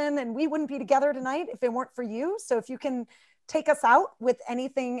exhibition, and we wouldn't be together tonight if it weren't for you. So if you can take us out with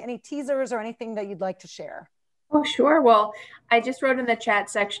anything, any teasers or anything that you'd like to share. Oh, sure. Well, I just wrote in the chat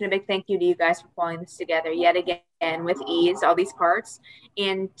section a big thank you to you guys for pulling this together yet again with ease, all these parts.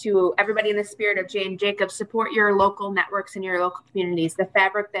 And to everybody in the spirit of Jane Jacobs, support your local networks and your local communities, the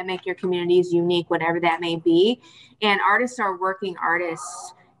fabric that make your communities unique, whatever that may be. And artists are working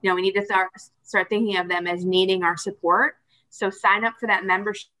artists. You know, we need to start thinking of them as needing our support. So sign up for that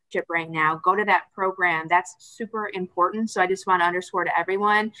membership right now. Go to that program. That's super important. So I just want to underscore to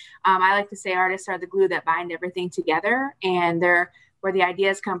everyone. I like to say artists are the glue that bind everything together, and they're where the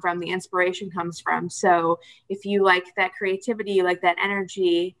ideas come from, the inspiration comes from. So if you like that creativity, you like that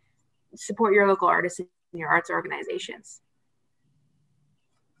energy, support your local artists and your arts organizations.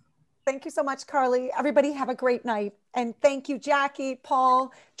 Thank you so much, Carli. Everybody have a great night. And thank you, Jackie,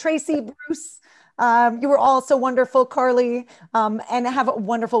 Paul, Tracy, Bruce. You were all so wonderful, Carli, and have a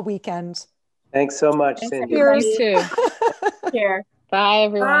wonderful weekend. Thanks so much, Thanks, Cindy. You too. Here. Bye,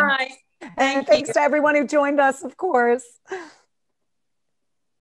 everyone. Bye. And thanks to everyone who joined us, of course.